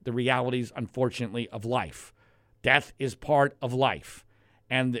just the realities, unfortunately, of life. Death is part of life.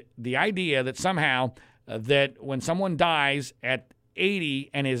 And the idea that somehow that when someone dies at 80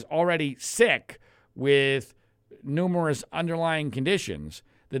 and is already sick with numerous underlying conditions,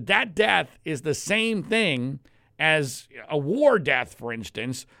 that death is the same thing as a war death, for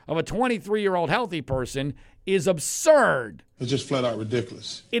instance, of a 23-year-old healthy person is absurd. It's just flat out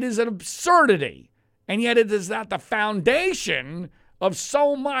ridiculous. It is an absurdity. And yet it is at the foundation of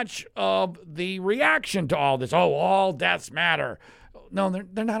so much of the reaction to all this. Oh, all deaths matter. No,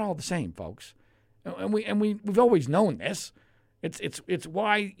 they're not all the same, folks. and we've always known this. It's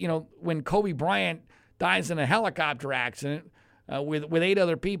why, when Kobe Bryant dies in a helicopter accident with 8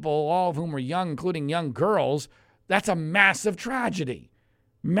 other people, all of whom were young, including young girls, that's a massive tragedy.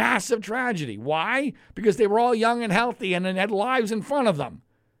 Massive tragedy. Why? Because they were all young and healthy and had lives in front of them.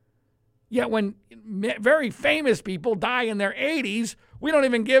 Yet when very famous people die in their 80s, we don't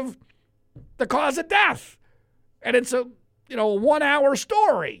even give the cause of death. And it's a 1-hour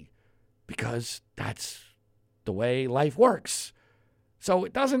story because that's the way life works. So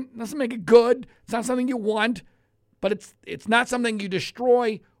it doesn't make it good. It's not something you want, but it's not something you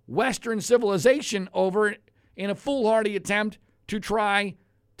destroy Western civilization over in a foolhardy attempt to try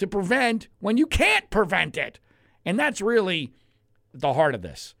to prevent when you can't prevent it. And that's really the heart of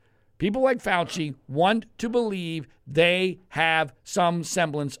this. People like Fauci want to believe they have some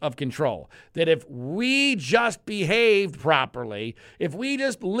semblance of control. That if we just behaved properly, if we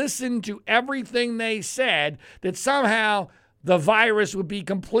just listened to everything they said, that somehow the virus would be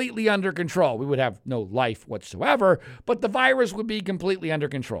completely under control. We would have no life whatsoever, but the virus would be completely under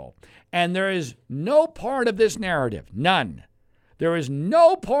control. And there is no part of this narrative, none. There is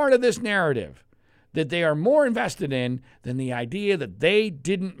no part of this narrative that they are more invested in than the idea that they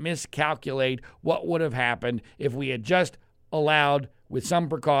didn't miscalculate what would have happened if we had just allowed, with some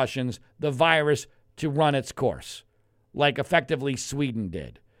precautions, the virus to run its course, like effectively Sweden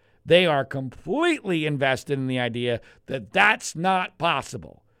did. They are completely invested in the idea that that's not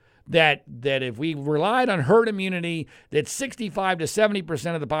possible. That if we relied on herd immunity, that 65 to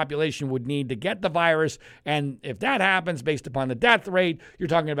 70% of the population would need to get the virus. And if that happens based upon the death rate, you're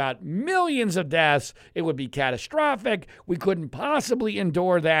talking about millions of deaths. It would be catastrophic. We couldn't possibly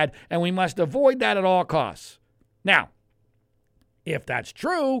endure that, and we must avoid that at all costs. Now, if that's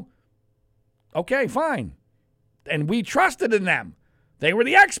true, okay, fine. And we trusted in them. They were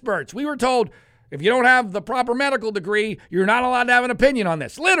the experts. We were told, if you don't have the proper medical degree, you're not allowed to have an opinion on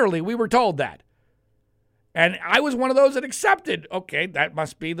this. Literally, we were told that. And I was one of those that accepted, okay, that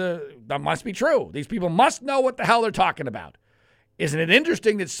must be true. These people must know what the hell they're talking about. Isn't it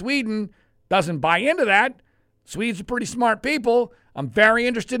interesting that Sweden doesn't buy into that? Swedes are pretty smart people. I'm very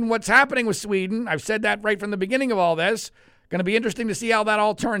interested in what's happening with Sweden. I've said that right from the beginning of all this. Going to be interesting to see how that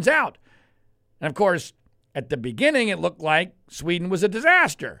all turns out. And of course, at the beginning, it looked like Sweden was a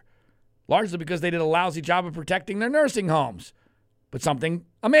disaster, largely because they did a lousy job of protecting their nursing homes. But something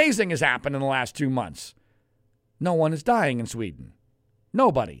amazing has happened in the last 2 months. No one is dying in Sweden.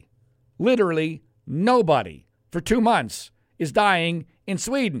 Nobody. Literally nobody for 2 months is dying in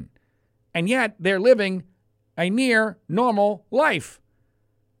Sweden. And yet they're living a near normal life.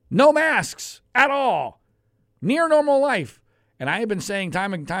 No masks at all. Near normal life. And I have been saying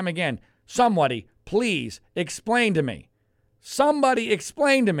time and time again, somebody, please explain to me. Somebody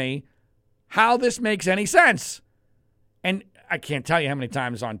explain to me how this makes any sense. And I can't tell you how many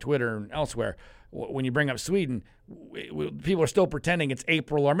times on Twitter and elsewhere, when you bring up Sweden, people are still pretending it's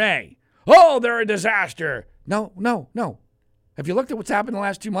April or May. Oh, they're a disaster. No. Have you looked at what's happened in the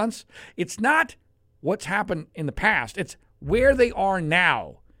last 2 months? It's not what's happened in the past. It's where they are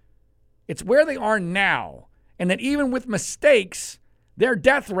now. It's where they are now. And that even with mistakes, their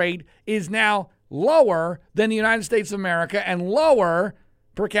death rate is now lower than the United States of America and lower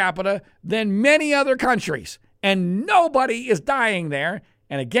per capita than many other countries. And nobody is dying there.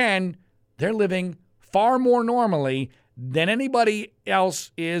 And again, they're living far more normally than anybody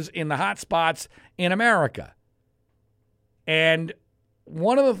else is in the hot spots in America. And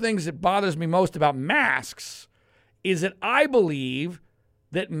one of the things that bothers me most about masks is that I believe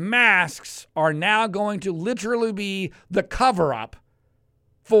that masks are now going to literally be the cover-up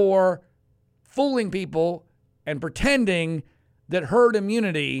for fooling people and pretending that herd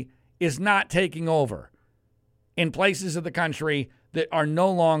immunity is not taking over in places of the country that are no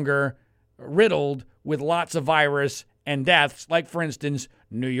longer riddled with lots of virus and deaths, like, for instance,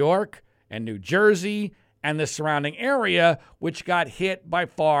 New York and New Jersey and the surrounding area, which got hit by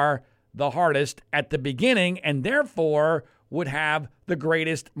far the hardest at the beginning and therefore would have the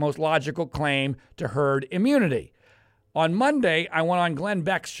greatest, most logical claim to herd immunity. On Monday, I went on Glenn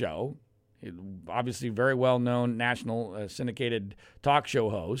Beck's show, obviously very well-known national syndicated talk show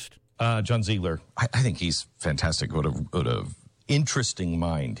host. John Ziegler, I think he's fantastic. What a interesting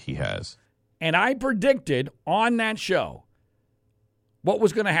mind he has. And I predicted on that show what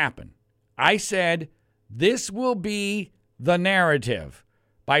was going to happen. I said, this will be the narrative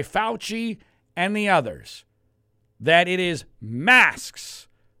by Fauci and the others, that it is masks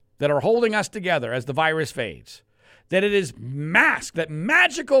that are holding us together as the virus fades. That it is masks, that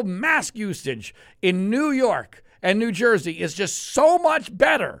magical mask usage in New York and New Jersey is just so much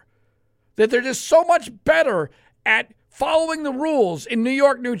better that they're just so much better at following the rules in New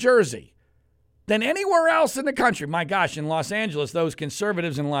York, New Jersey than anywhere else in the country. My gosh, in Los Angeles, those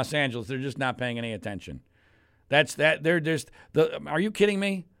conservatives in Los Angeles, they're just not paying any attention. They're just, are you kidding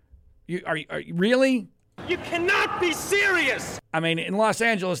me? Are you really? You cannot be serious! I mean, in Los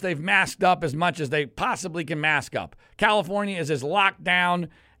Angeles, they've masked up as much as they possibly can mask up. California is as locked down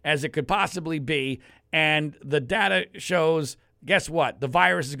as it could possibly be, and the data shows, guess what? The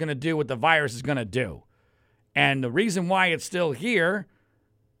virus is going to do what the virus is going to do. And the reason why it's still here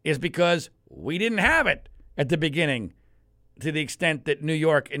is because we didn't have it at the beginning to the extent that New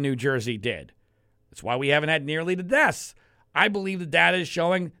York and New Jersey did. That's why we haven't had nearly the deaths. I believe the data is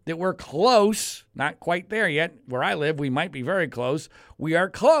showing that we're close, not quite there yet. Where I live, we might be very close. We are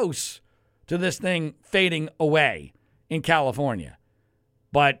close to this thing fading away in California.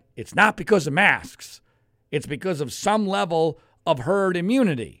 But it's not because of masks. It's because of some level of herd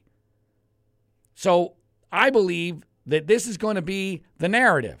immunity. So I believe that this is going to be the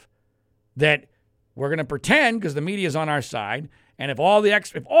narrative, that we're going to pretend because the media is on our side, and if all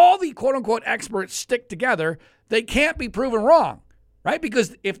the quote-unquote experts stick together, they can't be proven wrong, right?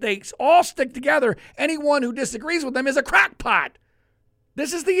 Because if they all stick together, anyone who disagrees with them is a crackpot.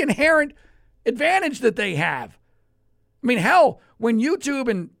 This is the inherent advantage that they have. I mean, hell, when YouTube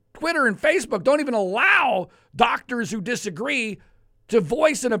and Twitter and Facebook don't even allow doctors who disagree to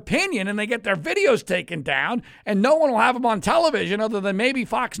voice an opinion, and they get their videos taken down, and no one will have them on television other than maybe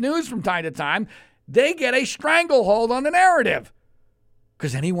Fox News from time to time, they get a stranglehold on the narrative.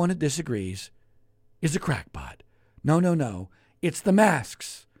 Because anyone that disagrees is a crackpot. No. It's the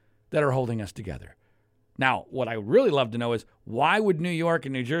masks that are holding us together. Now, what I really love to know is why would New York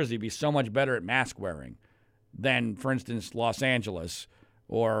and New Jersey be so much better at mask wearing than, for instance, Los Angeles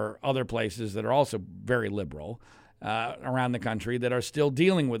or other places that are also very liberal around the country that are still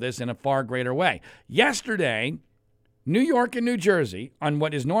dealing with this in a far greater way. Yesterday, New York and New Jersey, on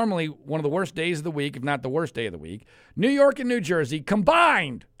what is normally one of the worst days of the week, if not the worst day of the week, New York and New Jersey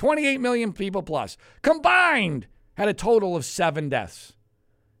combined, 28 million people plus, combined had a total of 7 deaths.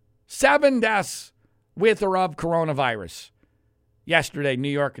 7 deaths with or of coronavirus. Yesterday, New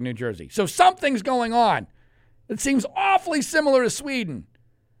York and New Jersey. So something's going on. It seems awfully similar to Sweden.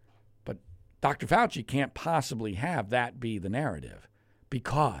 But Dr. Fauci can't possibly have that be the narrative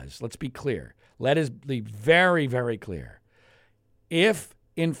because, let's be clear, let us be very, very clear. If,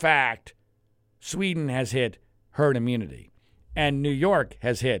 in fact, Sweden has hit herd immunity and New York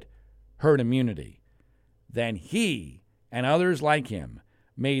has hit herd immunity, then he and others like him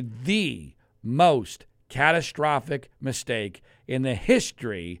made the most catastrophic mistake in the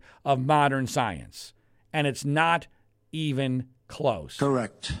history of modern science. And it's not even close.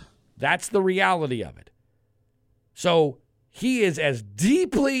 Correct. That's the reality of it. So he is as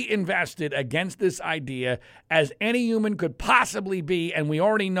deeply invested against this idea as any human could possibly be, and we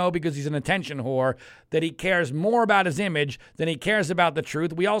already know because he's an attention whore that he cares more about his image than he cares about the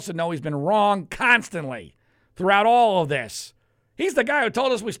truth. We also know he's been wrong constantly throughout all of this. He's the guy who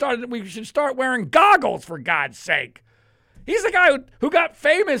told us we should start wearing goggles, for God's sake. He's the guy who got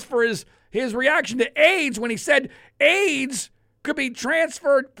famous for his reaction to AIDS when he said AIDS could be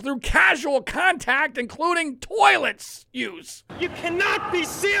transferred through casual contact, including toilets use. You cannot be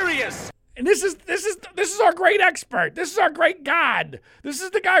serious! And this is our great expert. This is our great God. This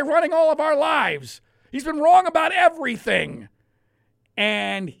is the guy running all of our lives. He's been wrong about everything.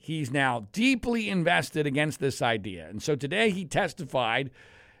 And he's now deeply invested against this idea. And so today he testified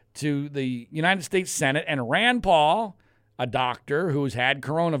to the United States Senate, and Rand Paul, a doctor who's had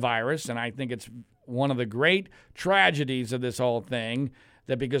coronavirus, and I think it's one of the great tragedies of this whole thing,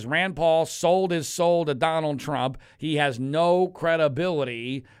 that because Rand Paul sold his soul to Donald Trump, he has no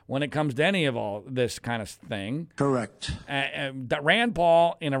credibility when it comes to any of all this kind of thing. Correct. Rand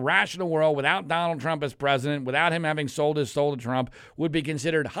Paul, in a rational world, without Donald Trump as president, without him having sold his soul to Trump, would be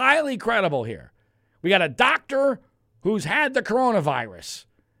considered highly credible here. We got a doctor who's had the coronavirus,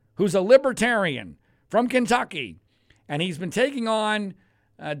 who's a libertarian from Kentucky, and he's been taking on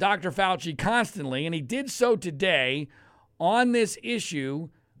Dr. Fauci constantly, and he did so today on this issue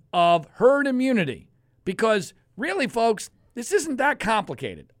of herd immunity. Because really, folks, this isn't that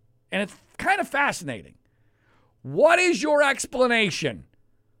complicated, and it's kind of fascinating. What is your explanation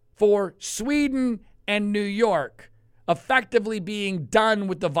for Sweden and New York effectively being done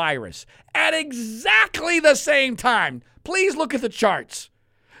with the virus at exactly the same time? Please look at the charts.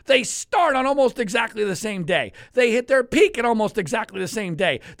 They start on almost exactly the same day. They hit their peak at almost exactly the same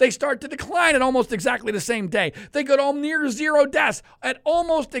day. They start to decline at almost exactly the same day. They go to near 0 deaths at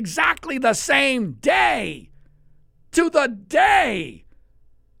almost exactly the same day. To the day.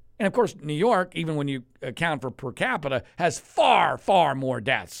 And, of course, New York, even when you account for per capita, has far, far more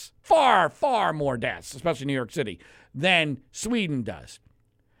deaths, far, far more deaths, especially New York City, than Sweden does.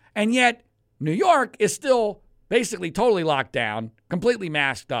 And yet, New York is still basically totally locked down, completely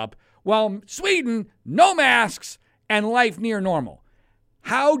masked up, while Sweden, no masks and life near normal.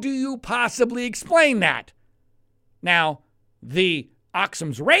 How do you possibly explain that? Now, the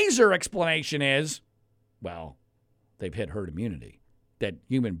Occam's razor explanation is, well, they've hit herd immunity, that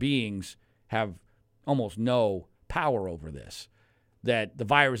human beings have almost no power over this, that the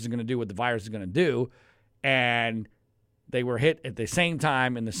virus is going to do what the virus is going to do, and they were hit at the same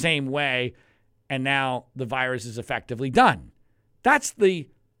time in the same way, and now the virus is effectively done. That's the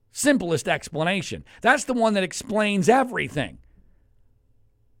simplest explanation. That's the one that explains everything.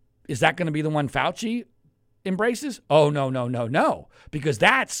 Is that going to be the one Fauci embraces? Oh, no, because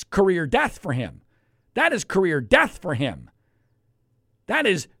that's career death for him. That is career death for him. That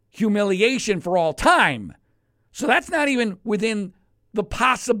is humiliation for all time. So that's not even within the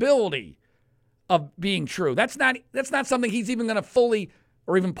possibility of being true. That's not something he's even going to fully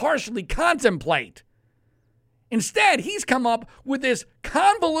or even partially contemplate. Instead, he's come up with this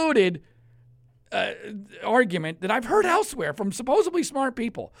convoluted argument that I've heard elsewhere from supposedly smart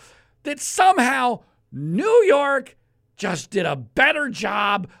people, that somehow New York just did a better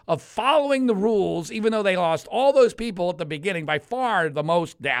job of following the rules, even though they lost all those people at the beginning, by far the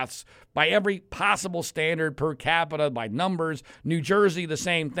most deaths, by every possible standard per capita, by numbers. New Jersey, the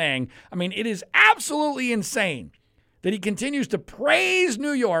same thing. I mean, it is absolutely insane that he continues to praise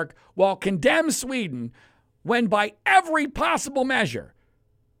New York while condemns Sweden, when by every possible measure,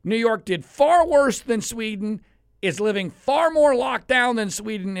 New York did far worse than Sweden, is living far more locked down than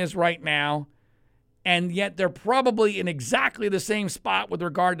Sweden is right now, and yet they're probably in exactly the same spot with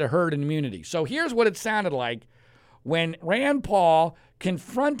regard to herd immunity. So here's what it sounded like when Rand Paul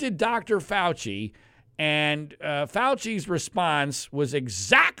confronted Dr. Fauci, and Fauci's response was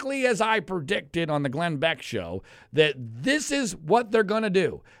exactly as I predicted on the Glenn Beck show, that this is what they're going to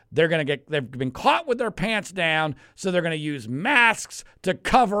do. They've been caught with their pants down, so they're going to use masks to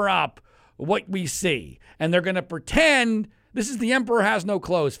cover up what we see. And they're going to pretend this is the emperor has no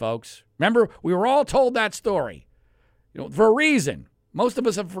clothes, folks. Remember, we were all told that story, for a reason. Most of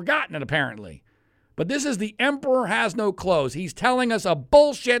us have forgotten it, apparently. But this is the emperor has no clothes. He's telling us a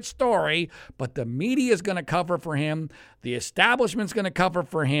bullshit story, but the media is going to cover for him, the establishment's going to cover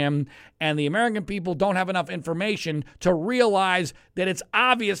for him, and the American people don't have enough information to realize that it's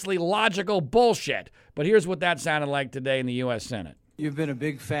obviously logical bullshit. But here's what that sounded like today in the U.S. Senate. You've been a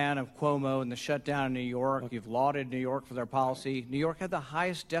big fan of Cuomo and the shutdown in New York. You've lauded New York for their policy. New York had the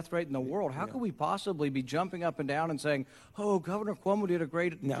highest death rate in the world. How could we possibly be jumping up and down and saying, oh, Governor Cuomo did a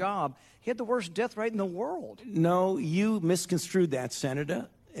great job? He had the worst death rate in the world. No, you misconstrued that, Senator,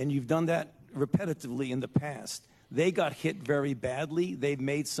 and you've done that repetitively in the past. They got hit very badly. They've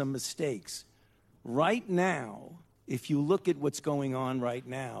made some mistakes. Right now, if you look at what's going on right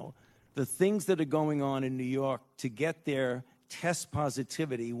now, the things that are going on in New York to get their test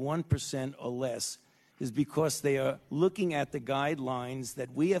positivity 1% or less is because they are looking at the guidelines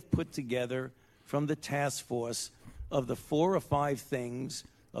that we have put together from the task force of the 4 or 5 things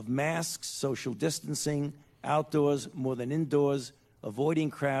of masks, social distancing, outdoors more than indoors, avoiding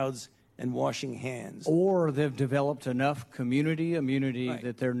crowds, and washing hands. Or they've developed enough community immunity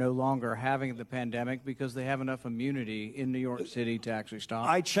that they're no longer having the pandemic because they have enough immunity in New York City to actually stop.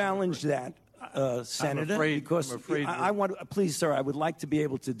 I challenge that. Senator, because I want to, please, sir, I would like to be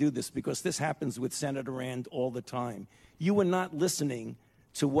able to do this because this happens with Senator Rand all the time. You were not listening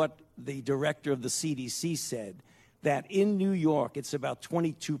to what the director of the CDC said, that in New York it's about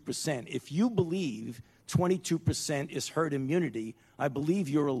 22%. If you believe 22% is herd immunity, I believe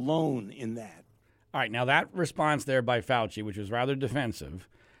you're alone in that. All right, now that response there by Fauci, which was rather defensive,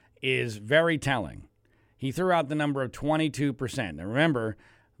 is very telling. He threw out the number of 22%. Now remember,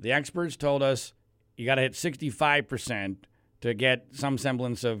 the experts told us you got to hit 65% to get some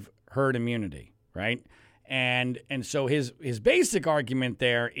semblance of herd immunity, right? And so his basic argument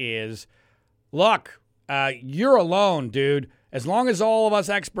there is, look, you're alone, dude. As long as all of us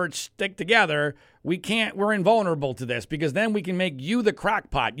experts stick together, we're invulnerable to this because then we can make you the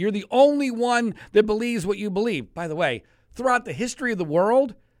crackpot. You're the only one that believes what you believe. By the way, throughout the history of the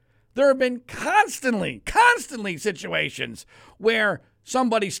world, there have been constantly situations where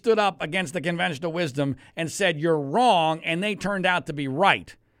somebody stood up against the conventional wisdom and said, you're wrong, and they turned out to be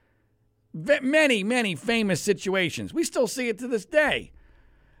right. Many famous situations. We still see it to this day.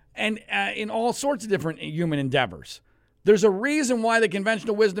 And in all sorts of different human endeavors. There's a reason why the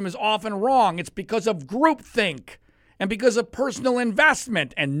conventional wisdom is often wrong. It's because of groupthink. and because of personal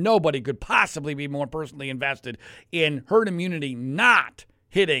investment. And nobody could possibly be more personally invested in herd immunity not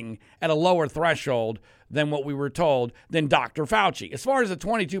hitting at a lower threshold than what we were told than Dr. Fauci. As far as the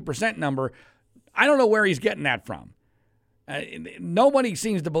 22% number, I don't know where he's getting that from. Nobody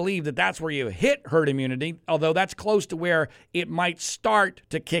seems to believe that that's where you hit herd immunity, although that's close to where it might start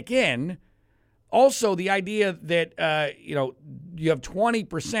to kick in. Also, the idea that, you have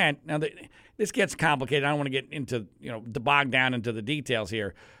 20%. Now, this gets complicated. I don't want to get into, to bog down into the details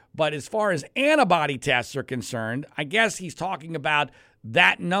here. But as far as antibody tests are concerned, I guess he's talking about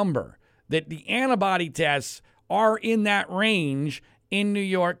that number, that the antibody tests are in that range in New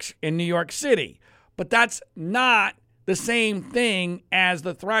York City. But that's not the same thing as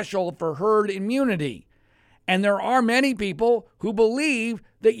the threshold for herd immunity. And there are many people who believe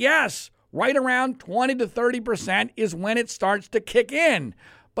that, yes, right around 20 to 30% is when it starts to kick in.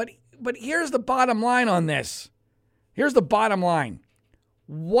 But here's the bottom line on this. Here's the bottom line.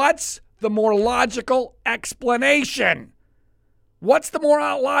 What's the more logical explanation? What's the more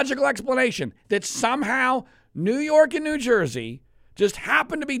logical explanation? That somehow New York and New Jersey just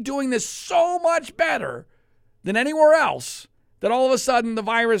happen to be doing this so much better than anywhere else that all of a sudden the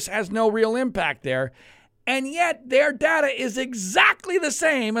virus has no real impact there. And yet their data is exactly the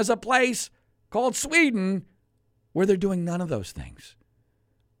same as a place called Sweden where they're doing none of those things.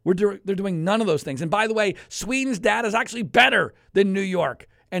 They're doing none of those things. And by the way, Sweden's data is actually better than New York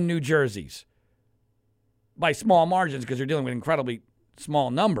and New Jersey's by small margins because you're dealing with incredibly small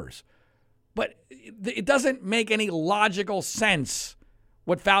numbers. But it doesn't make any logical sense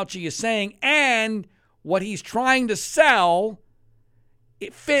what Fauci is saying, and what he's trying to sell,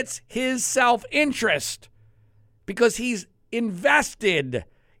 it fits his self-interest because he's invested.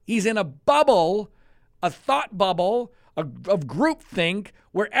 He's in a bubble, a thought bubble of groupthink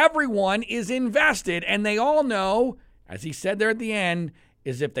where everyone is invested, and they all know, as he said there at the end,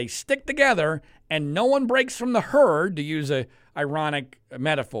 is if they stick together and no one breaks from the herd, to use a ironic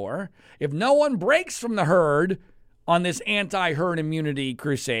metaphor, if no one breaks from the herd on this anti-herd immunity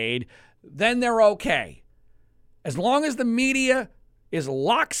crusade, then they're okay. As long as the media is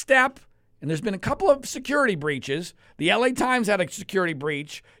lockstep, and there's been a couple of security breaches. The LA Times had a security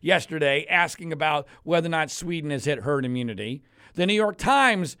breach yesterday asking about whether or not Sweden has hit herd immunity. The New York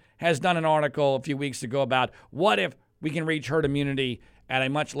Times has done an article a few weeks ago about what if we can reach herd immunity at a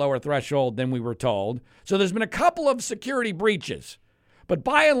much lower threshold than we were told. So there's been a couple of security breaches. But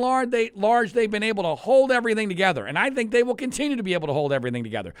by and large, they've been able to hold everything together. And I think they will continue to be able to hold everything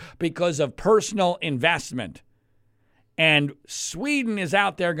together because of personal investment. And Sweden is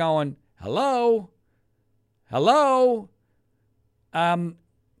out there going, hello?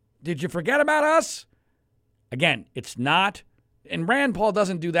 Did you forget about us? Again, it's not. And Rand Paul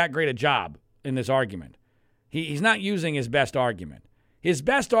doesn't do that great a job in this argument. He's not using his best argument. His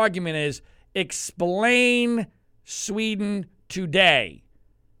best argument is explain Sweden today.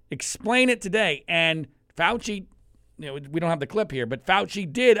 Explain it today. And Fauci, we don't have the clip here, but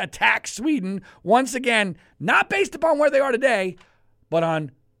Fauci did attack Sweden once again, not based upon where they are today, but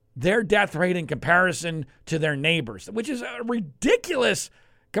on their death rate in comparison to their neighbors, which is a ridiculous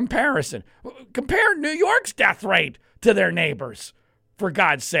comparison. Compare New York's death rate to their neighbors, for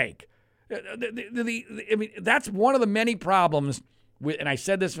God's sake. I mean, that's one of the many problems with, and I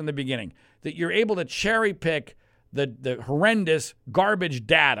said this from the beginning, that you're able to cherry pick the horrendous garbage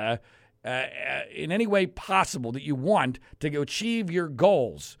data in any way possible that you want to achieve your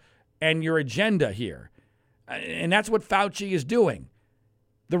goals and your agenda here. And that's what Fauci is doing.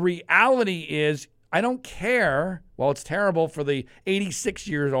 The reality is, I don't care. Well, it's terrible for the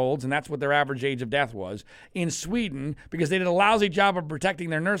 86-year-olds, and that's what their average age of death was, in Sweden, because they did a lousy job of protecting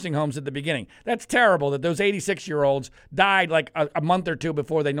their nursing homes at the beginning. That's terrible that those 86-year-olds died like a month or two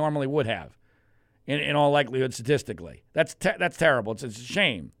before they normally would have, in all likelihood, statistically. That's terrible. It's a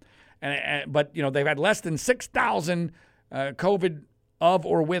shame. But they've had less than 6,000 COVID of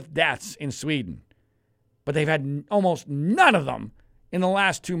or with deaths in Sweden. But they've had almost none of them in the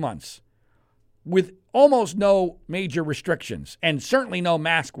last 2 months, with almost no major restrictions and certainly no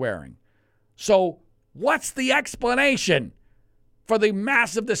mask wearing. So what's the explanation for the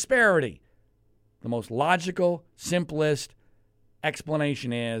massive disparity? The most logical, simplest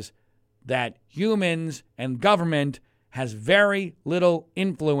explanation is that humans and government has very little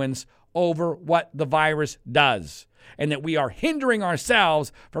influence over what the virus does, and that we are hindering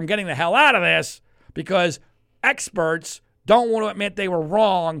ourselves from getting the hell out of this because experts don't want to admit they were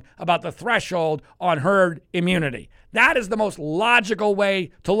wrong about the threshold on herd immunity. That is the most logical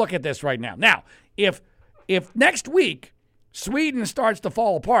way to look at this right now. Now, if next week Sweden starts to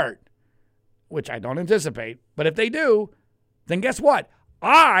fall apart, which I don't anticipate, but if they do, then guess what?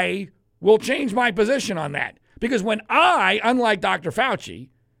 I will change my position on that. Because when unlike Dr. Fauci,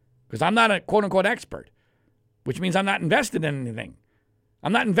 because I'm not a quote-unquote expert, which means I'm not invested in anything.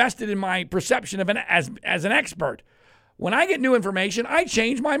 I'm not invested in my perception of as an expert. When I get new information, I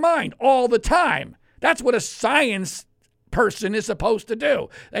change my mind all the time. That's what a science person is supposed to do.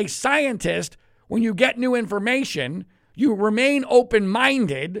 A scientist, when you get new information, you remain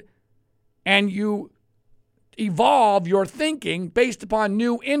open-minded and you evolve your thinking based upon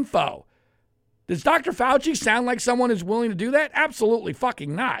new info. Does Dr. Fauci sound like someone who's willing to do that? Absolutely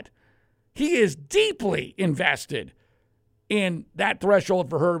fucking not. He is deeply invested in that threshold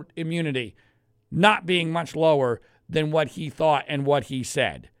for herd immunity not being much lower than what he thought and what he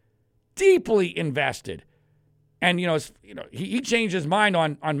said. Deeply invested. And, he changed his mind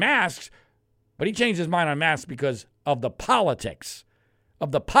on masks, but he changed his mind on masks because of the politics.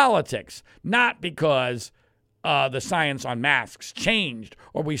 Not because the science on masks changed,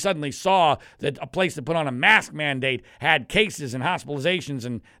 or we suddenly saw that a place that put on a mask mandate had cases and hospitalizations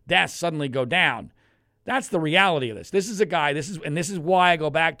and deaths suddenly go down. That's the reality of this. This is a guy, this is why I go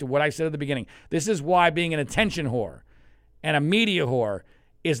back to what I said at the beginning. This is why being an attention whore and a media whore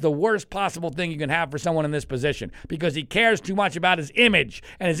is the worst possible thing you can have for someone in this position, because he cares too much about his image,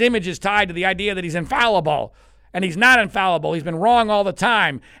 and his image is tied to the idea that he's infallible. And he's not infallible. He's been wrong all the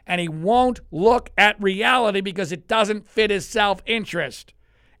time. And he won't look at reality because it doesn't fit his self-interest.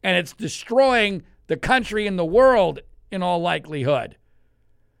 And it's destroying the country and the world in all likelihood.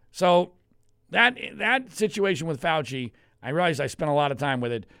 So that situation with Fauci, I realize I spent a lot of time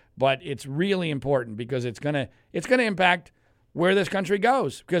with it, but it's really important because it's gonna impact where this country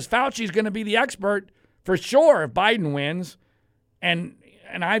goes. Because Fauci's going to be the expert for sure if Biden wins. And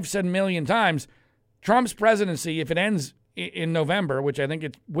I've said a million times, Trump's presidency, if it ends in November, which I think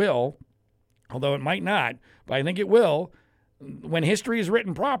it will, although it might not, but I think it will, when history is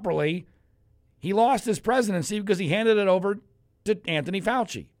written properly, he lost his presidency because he handed it over to Anthony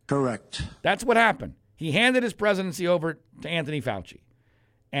Fauci. Correct. That's what happened. He handed his presidency over to Anthony Fauci.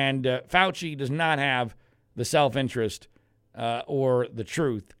 And Fauci does not have the self-interest or the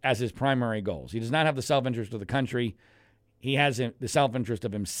truth as his primary goals. He does not have the self-interest of the country. He has the self-interest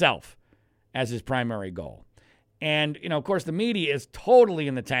of himself as his primary goal. And, of course, the media is totally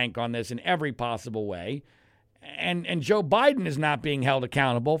in the tank on this in every possible way. And Joe Biden is not being held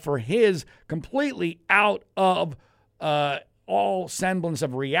accountable for his completely out of all semblance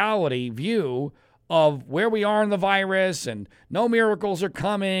of reality view of where we are in the virus and no miracles are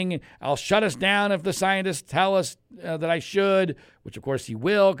coming. I'll shut us down if the scientists tell us that I should, which, of course, he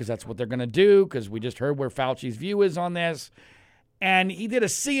will, because that's what they're going to do, because we just heard where Fauci's view is on this. And he did a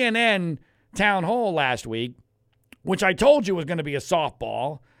CNN town hall last week, which I told you was going to be a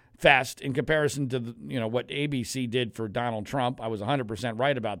softball fest in comparison to what ABC did for Donald Trump. I was 100%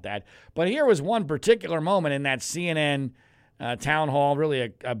 right about that. But here was one particular moment in that CNN town hall,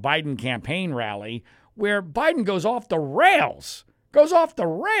 really a Biden campaign rally, where Biden goes off the rails.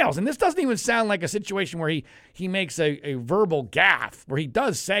 And this doesn't even sound like a situation where he makes a verbal gaffe, where he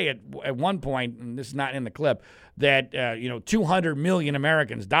does say at one point, and this is not in the clip, that 200 million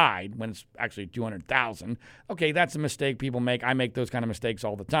Americans died when it's actually 200,000. Okay, that's a mistake people make. I make those kind of mistakes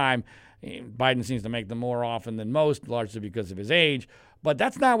all the time. Biden seems to make them more often than most, largely because of his age. But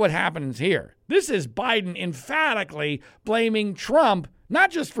that's not what happens here. This is Biden emphatically blaming Trump, not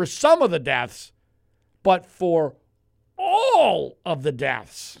just for some of the deaths, but for all of the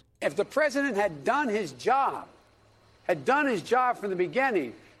deaths. If the president had done his job from the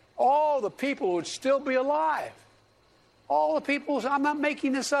beginning, all the people would still be alive. All the people, I'm not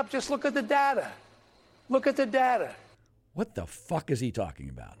making this up, just look at the data. What the fuck is he talking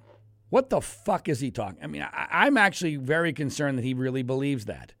about? What the fuck is he talking? I mean, I'm actually very concerned that he really believes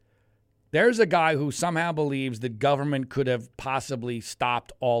that. There's a guy who somehow believes that government could have possibly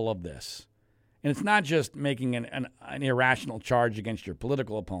stopped all of this. And it's not just making an irrational charge against your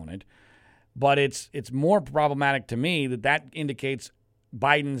political opponent, but it's more problematic to me that indicates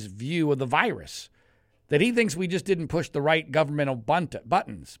Biden's view of the virus, that he thinks we just didn't push the right governmental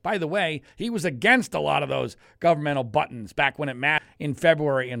buttons. By the way, he was against a lot of those governmental buttons back when it mattered in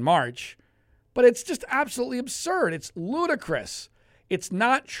February and March. But it's just absolutely absurd. It's ludicrous. It's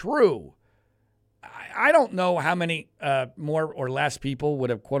not true. I don't know how many more or less people would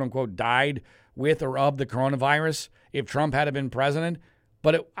have, quote unquote, died with or of the coronavirus if Trump had been president.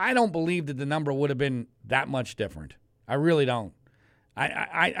 But I don't believe that the number would have been that much different. I really don't.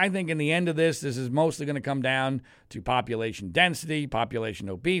 I think in the end of this is mostly going to come down to population density, population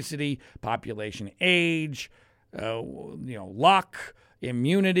obesity, population age, luck,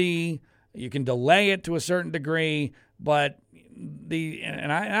 immunity, You can delay it to a certain degree, but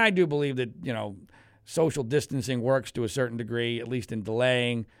I do believe that, social distancing works to a certain degree, at least in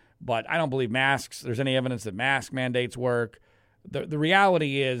delaying, but I don't believe there's any evidence that mask mandates work. The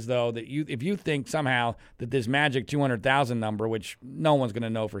reality is, though, that if you think somehow that this magic 200,000 number, which no one's going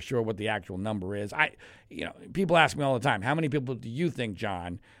to know for sure what the actual number is, people ask me all the time, how many people do you think,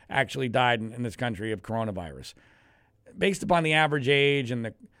 John, actually died in this country of coronavirus? Based upon the average age and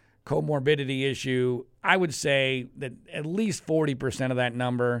the comorbidity issue, I would say that at least 40% of that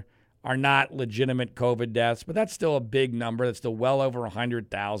number are not legitimate COVID deaths, but that's still a big number. That's still well over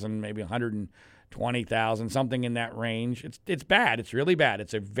 100,000, maybe 120,000, something in that range. It's bad. It's really bad.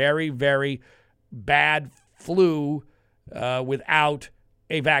 It's a very, very bad flu without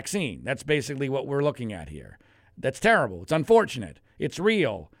a vaccine. That's basically what we're looking at here. That's terrible. It's unfortunate. It's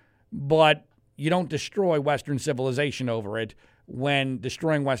real. But you don't destroy Western civilization over it when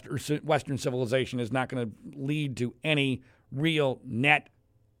destroying Western civilization is not going to lead to any real net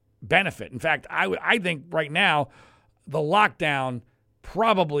benefit. In fact, I think right now the lockdown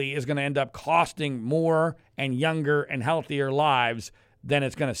probably is going to end up costing more and younger and healthier lives than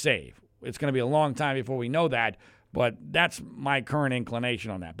it's going to save. It's going to be a long time before we know that, but that's my current inclination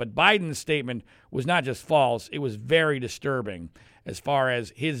on that. But Biden's statement was not just false, it was very disturbing as far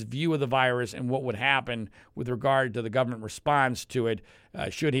as his view of the virus and what would happen with regard to the government response to it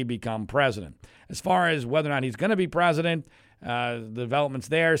should he become president. As far as whether or not he's going to be president, the developments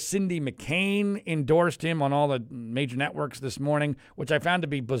there, Cindy McCain endorsed him on all the major networks this morning, which I found to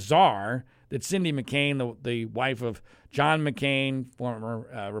be bizarre that Cindy McCain, the wife of John McCain,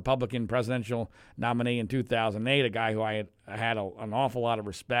 former Republican presidential nominee in 2008, a guy who I had an awful lot of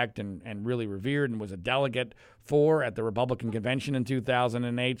respect and really revered and was a delegate for at the Republican convention in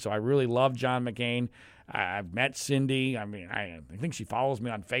 2008. So I really love John McCain. I've met Cindy. I mean, I think she follows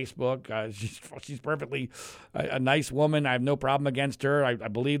me on Facebook. She's perfectly a nice woman. I have no problem against her. I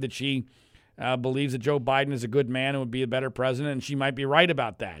believe that she believes that Joe Biden is a good man and would be a better president, and she might be right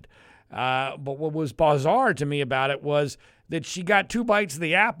about that. But what was bizarre to me about it was that she got two bites of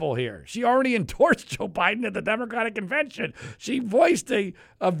the apple here. She already endorsed Joe Biden at the Democratic convention. She voiced a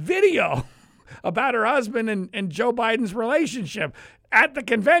video about her husband and Joe Biden's relationship at the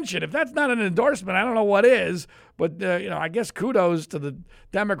convention. If that's not an endorsement, I don't know what is. But, I guess kudos to the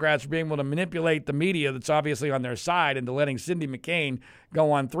Democrats for being able to manipulate the media that's obviously on their side into letting Cindy McCain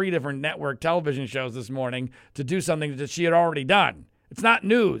go on 3 different network television shows this morning to do something that she had already done. It's not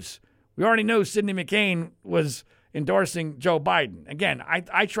news. We already knew Cindy McCain was endorsing Joe Biden. Again,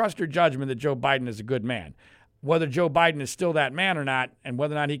 I trust her judgment that Joe Biden is a good man. Whether Joe Biden is still that man or not, and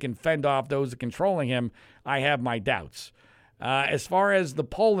whether or not he can fend off those controlling him, I have my doubts. As far as the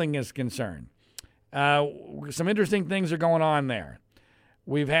polling is concerned, some interesting things are going on there.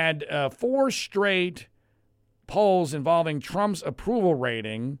 We've had 4 straight polls involving Trump's approval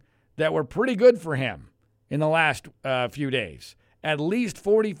rating that were pretty good for him in the last few days. At least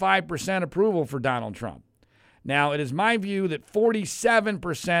 45% approval for Donald Trump. Now, it is my view that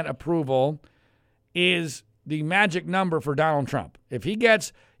 47% approval is the magic number for Donald Trump. If he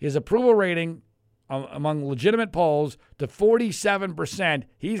gets his approval rating among legitimate polls to 47%,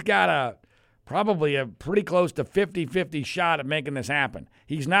 he's got probably a pretty close to 50-50 shot at making this happen.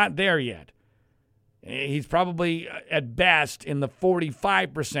 He's not there yet. He's probably at best in the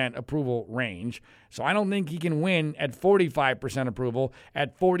 45% approval range. So I don't think he can win at 45% approval.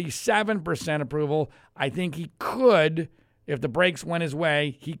 At 47% approval, I think he could, if the brakes went his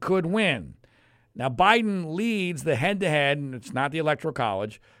way, he could win. Now, Biden leads the head-to-head, and it's not the Electoral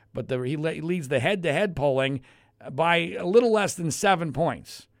College, but he leads the head-to-head polling by a little less than 7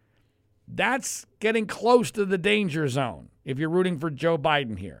 points. That's getting close to the danger zone if you're rooting for Joe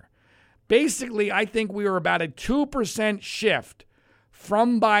Biden here. Basically, I think we were about a 2% shift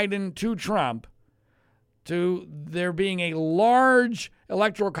from Biden to Trump to there being a large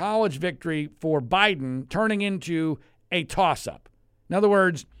Electoral College victory for Biden turning into a toss-up. In other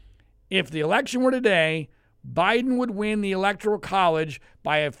words, if the election were today, Biden would win the Electoral College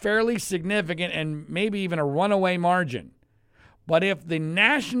by a fairly significant and maybe even a runaway margin. But if the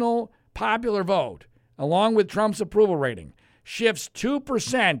national popular vote, along with Trump's approval rating, shifts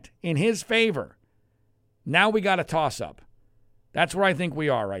 2% in his favor, now we got a toss-up. That's where I think we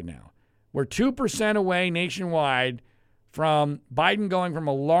are right now. We're 2% away nationwide from Biden going from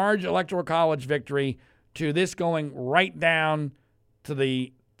a large Electoral College victory to this going right down to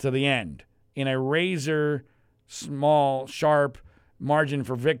the end in a razor small, sharp margin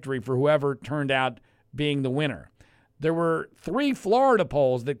for victory for whoever turned out being the winner. There were 3 Florida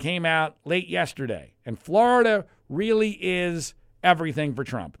polls that came out late yesterday, and Florida really is everything for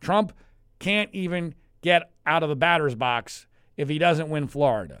Trump. Trump can't even get out of the batter's box if he doesn't win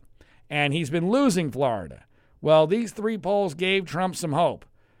Florida. And he's been losing Florida. Well, these 3 polls gave Trump some hope.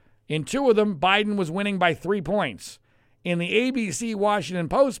 In 2 of them, Biden was winning by 3 points. In the ABC Washington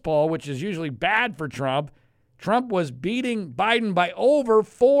Post poll, which is usually bad for Trump, Trump was beating Biden by over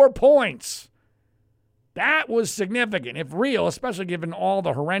 4 points. That was significant, if real, especially given all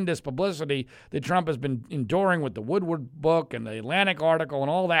the horrendous publicity that Trump has been enduring with the Woodward book and the Atlantic article and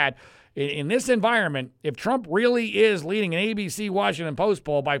all that. In this environment, if Trump really is leading an ABC Washington Post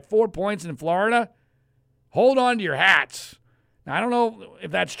poll by 4 points in Florida, hold on to your hats. Now, I don't know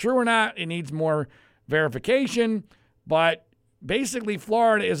if that's true or not. It needs more verification, but basically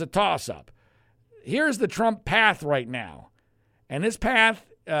Florida is a toss-up. Here's the Trump path right now, and this path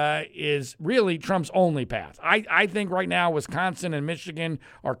is really Trump's only path. I think right now Wisconsin and Michigan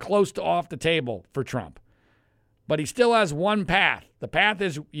are close to off the table for Trump. But he still has one path. The path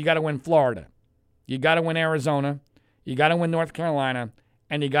is you got to win Florida. You got to win Arizona. You got to win North Carolina.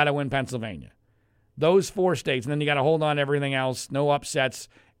 And you got to win Pennsylvania. Those 4 states. And then you got to hold on to everything else. No upsets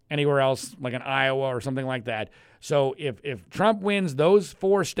anywhere else like in Iowa or something like that. So if Trump wins those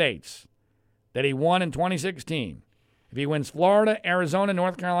 4 states that he won in 2016, if he wins Florida, Arizona,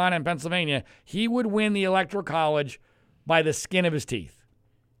 North Carolina, and Pennsylvania, he would win the Electoral College by the skin of his teeth.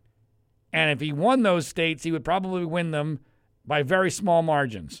 And if he won those states, he would probably win them by very small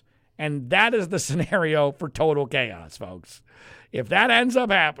margins. And that is the scenario for total chaos, folks. If that ends up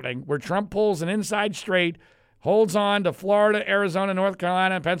happening, where Trump pulls an inside straight, holds on to Florida, Arizona, North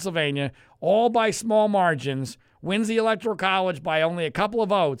Carolina, and Pennsylvania, all by small margins, wins the Electoral College by only a couple of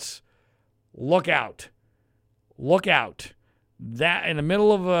votes, look out. Look out. That in the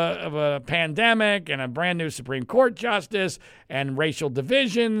middle of a pandemic and a brand new Supreme Court justice and racial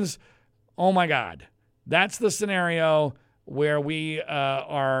divisions, oh my God. That's the scenario where we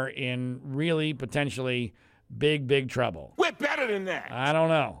are in really potentially big trouble. We're better than that. I don't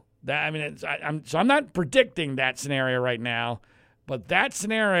know. I'm not predicting that scenario right now, but that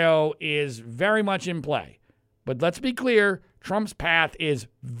scenario is very much in play. But let's be clear, Trump's path is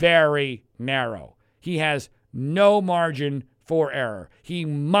very narrow. He has no margin for error. He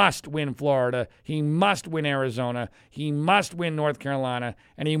must win Florida. He must win Arizona. He must win North Carolina.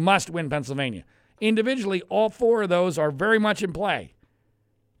 And he must win Pennsylvania. Individually, all 4 of those are very much in play.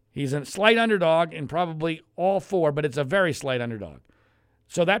 He's a slight underdog in probably all 4, but it's a very slight underdog.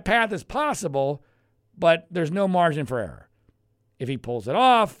 So that path is possible, but there's no margin for error. If he pulls it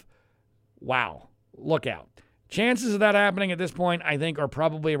off, wow, look out. Chances of that happening at this point, I think, are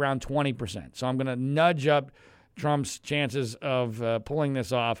probably around 20%. So I'm going to nudge up Trump's chances of pulling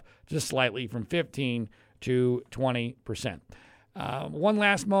this off just slightly from 15 to 20%. One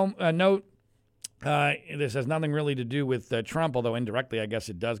last note. This has nothing really to do with Trump, although indirectly I guess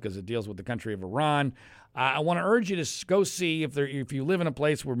it does because it deals with the country of Iran. I want to urge you to go see, if you live in a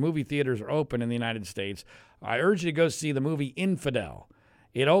place where movie theaters are open in the United States, I urge you to go see the movie Infidel.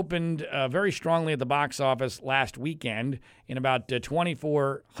 It opened very strongly at the box office last weekend in about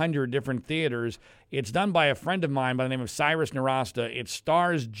 2,400 different theaters. It's done by a friend of mine by the name of Cyrus Nowrasteh. It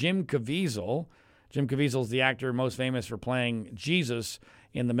stars Jim Caviezel. Jim Caviezel is the actor most famous for playing Jesus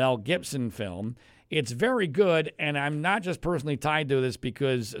in the Mel Gibson film. It's very good, and I'm not just personally tied to this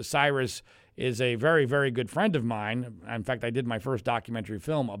because Cyrus is a very, very good friend of mine. In fact, I did my first documentary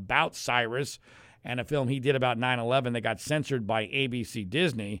film about Cyrus and a film he did about 9/11 that got censored by ABC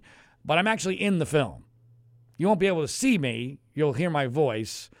Disney, but I'm actually in the film. You won't be able to see me. You'll hear my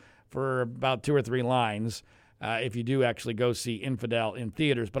voice for about 2 or 3 lines if you do actually go see Infidel in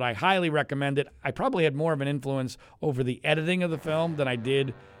theaters, but I highly recommend it. I probably had more of an influence over the editing of the film than I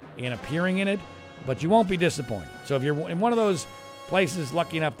did in appearing in it, but you won't be disappointed. So if you're in one of those places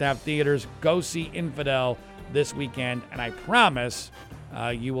lucky enough to have theaters, go see Infidel this weekend, and I promise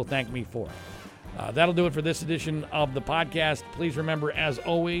you will thank me for it. That'll do it for this edition of the podcast. Please remember, as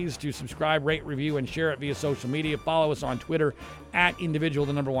always, to subscribe, rate, review, and share it via social media. Follow us on Twitter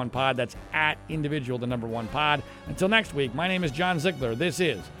 @individual1pod. That's @individual1pod. Until next week, my name is John Ziegler. This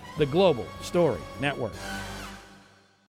is the Global Story Network.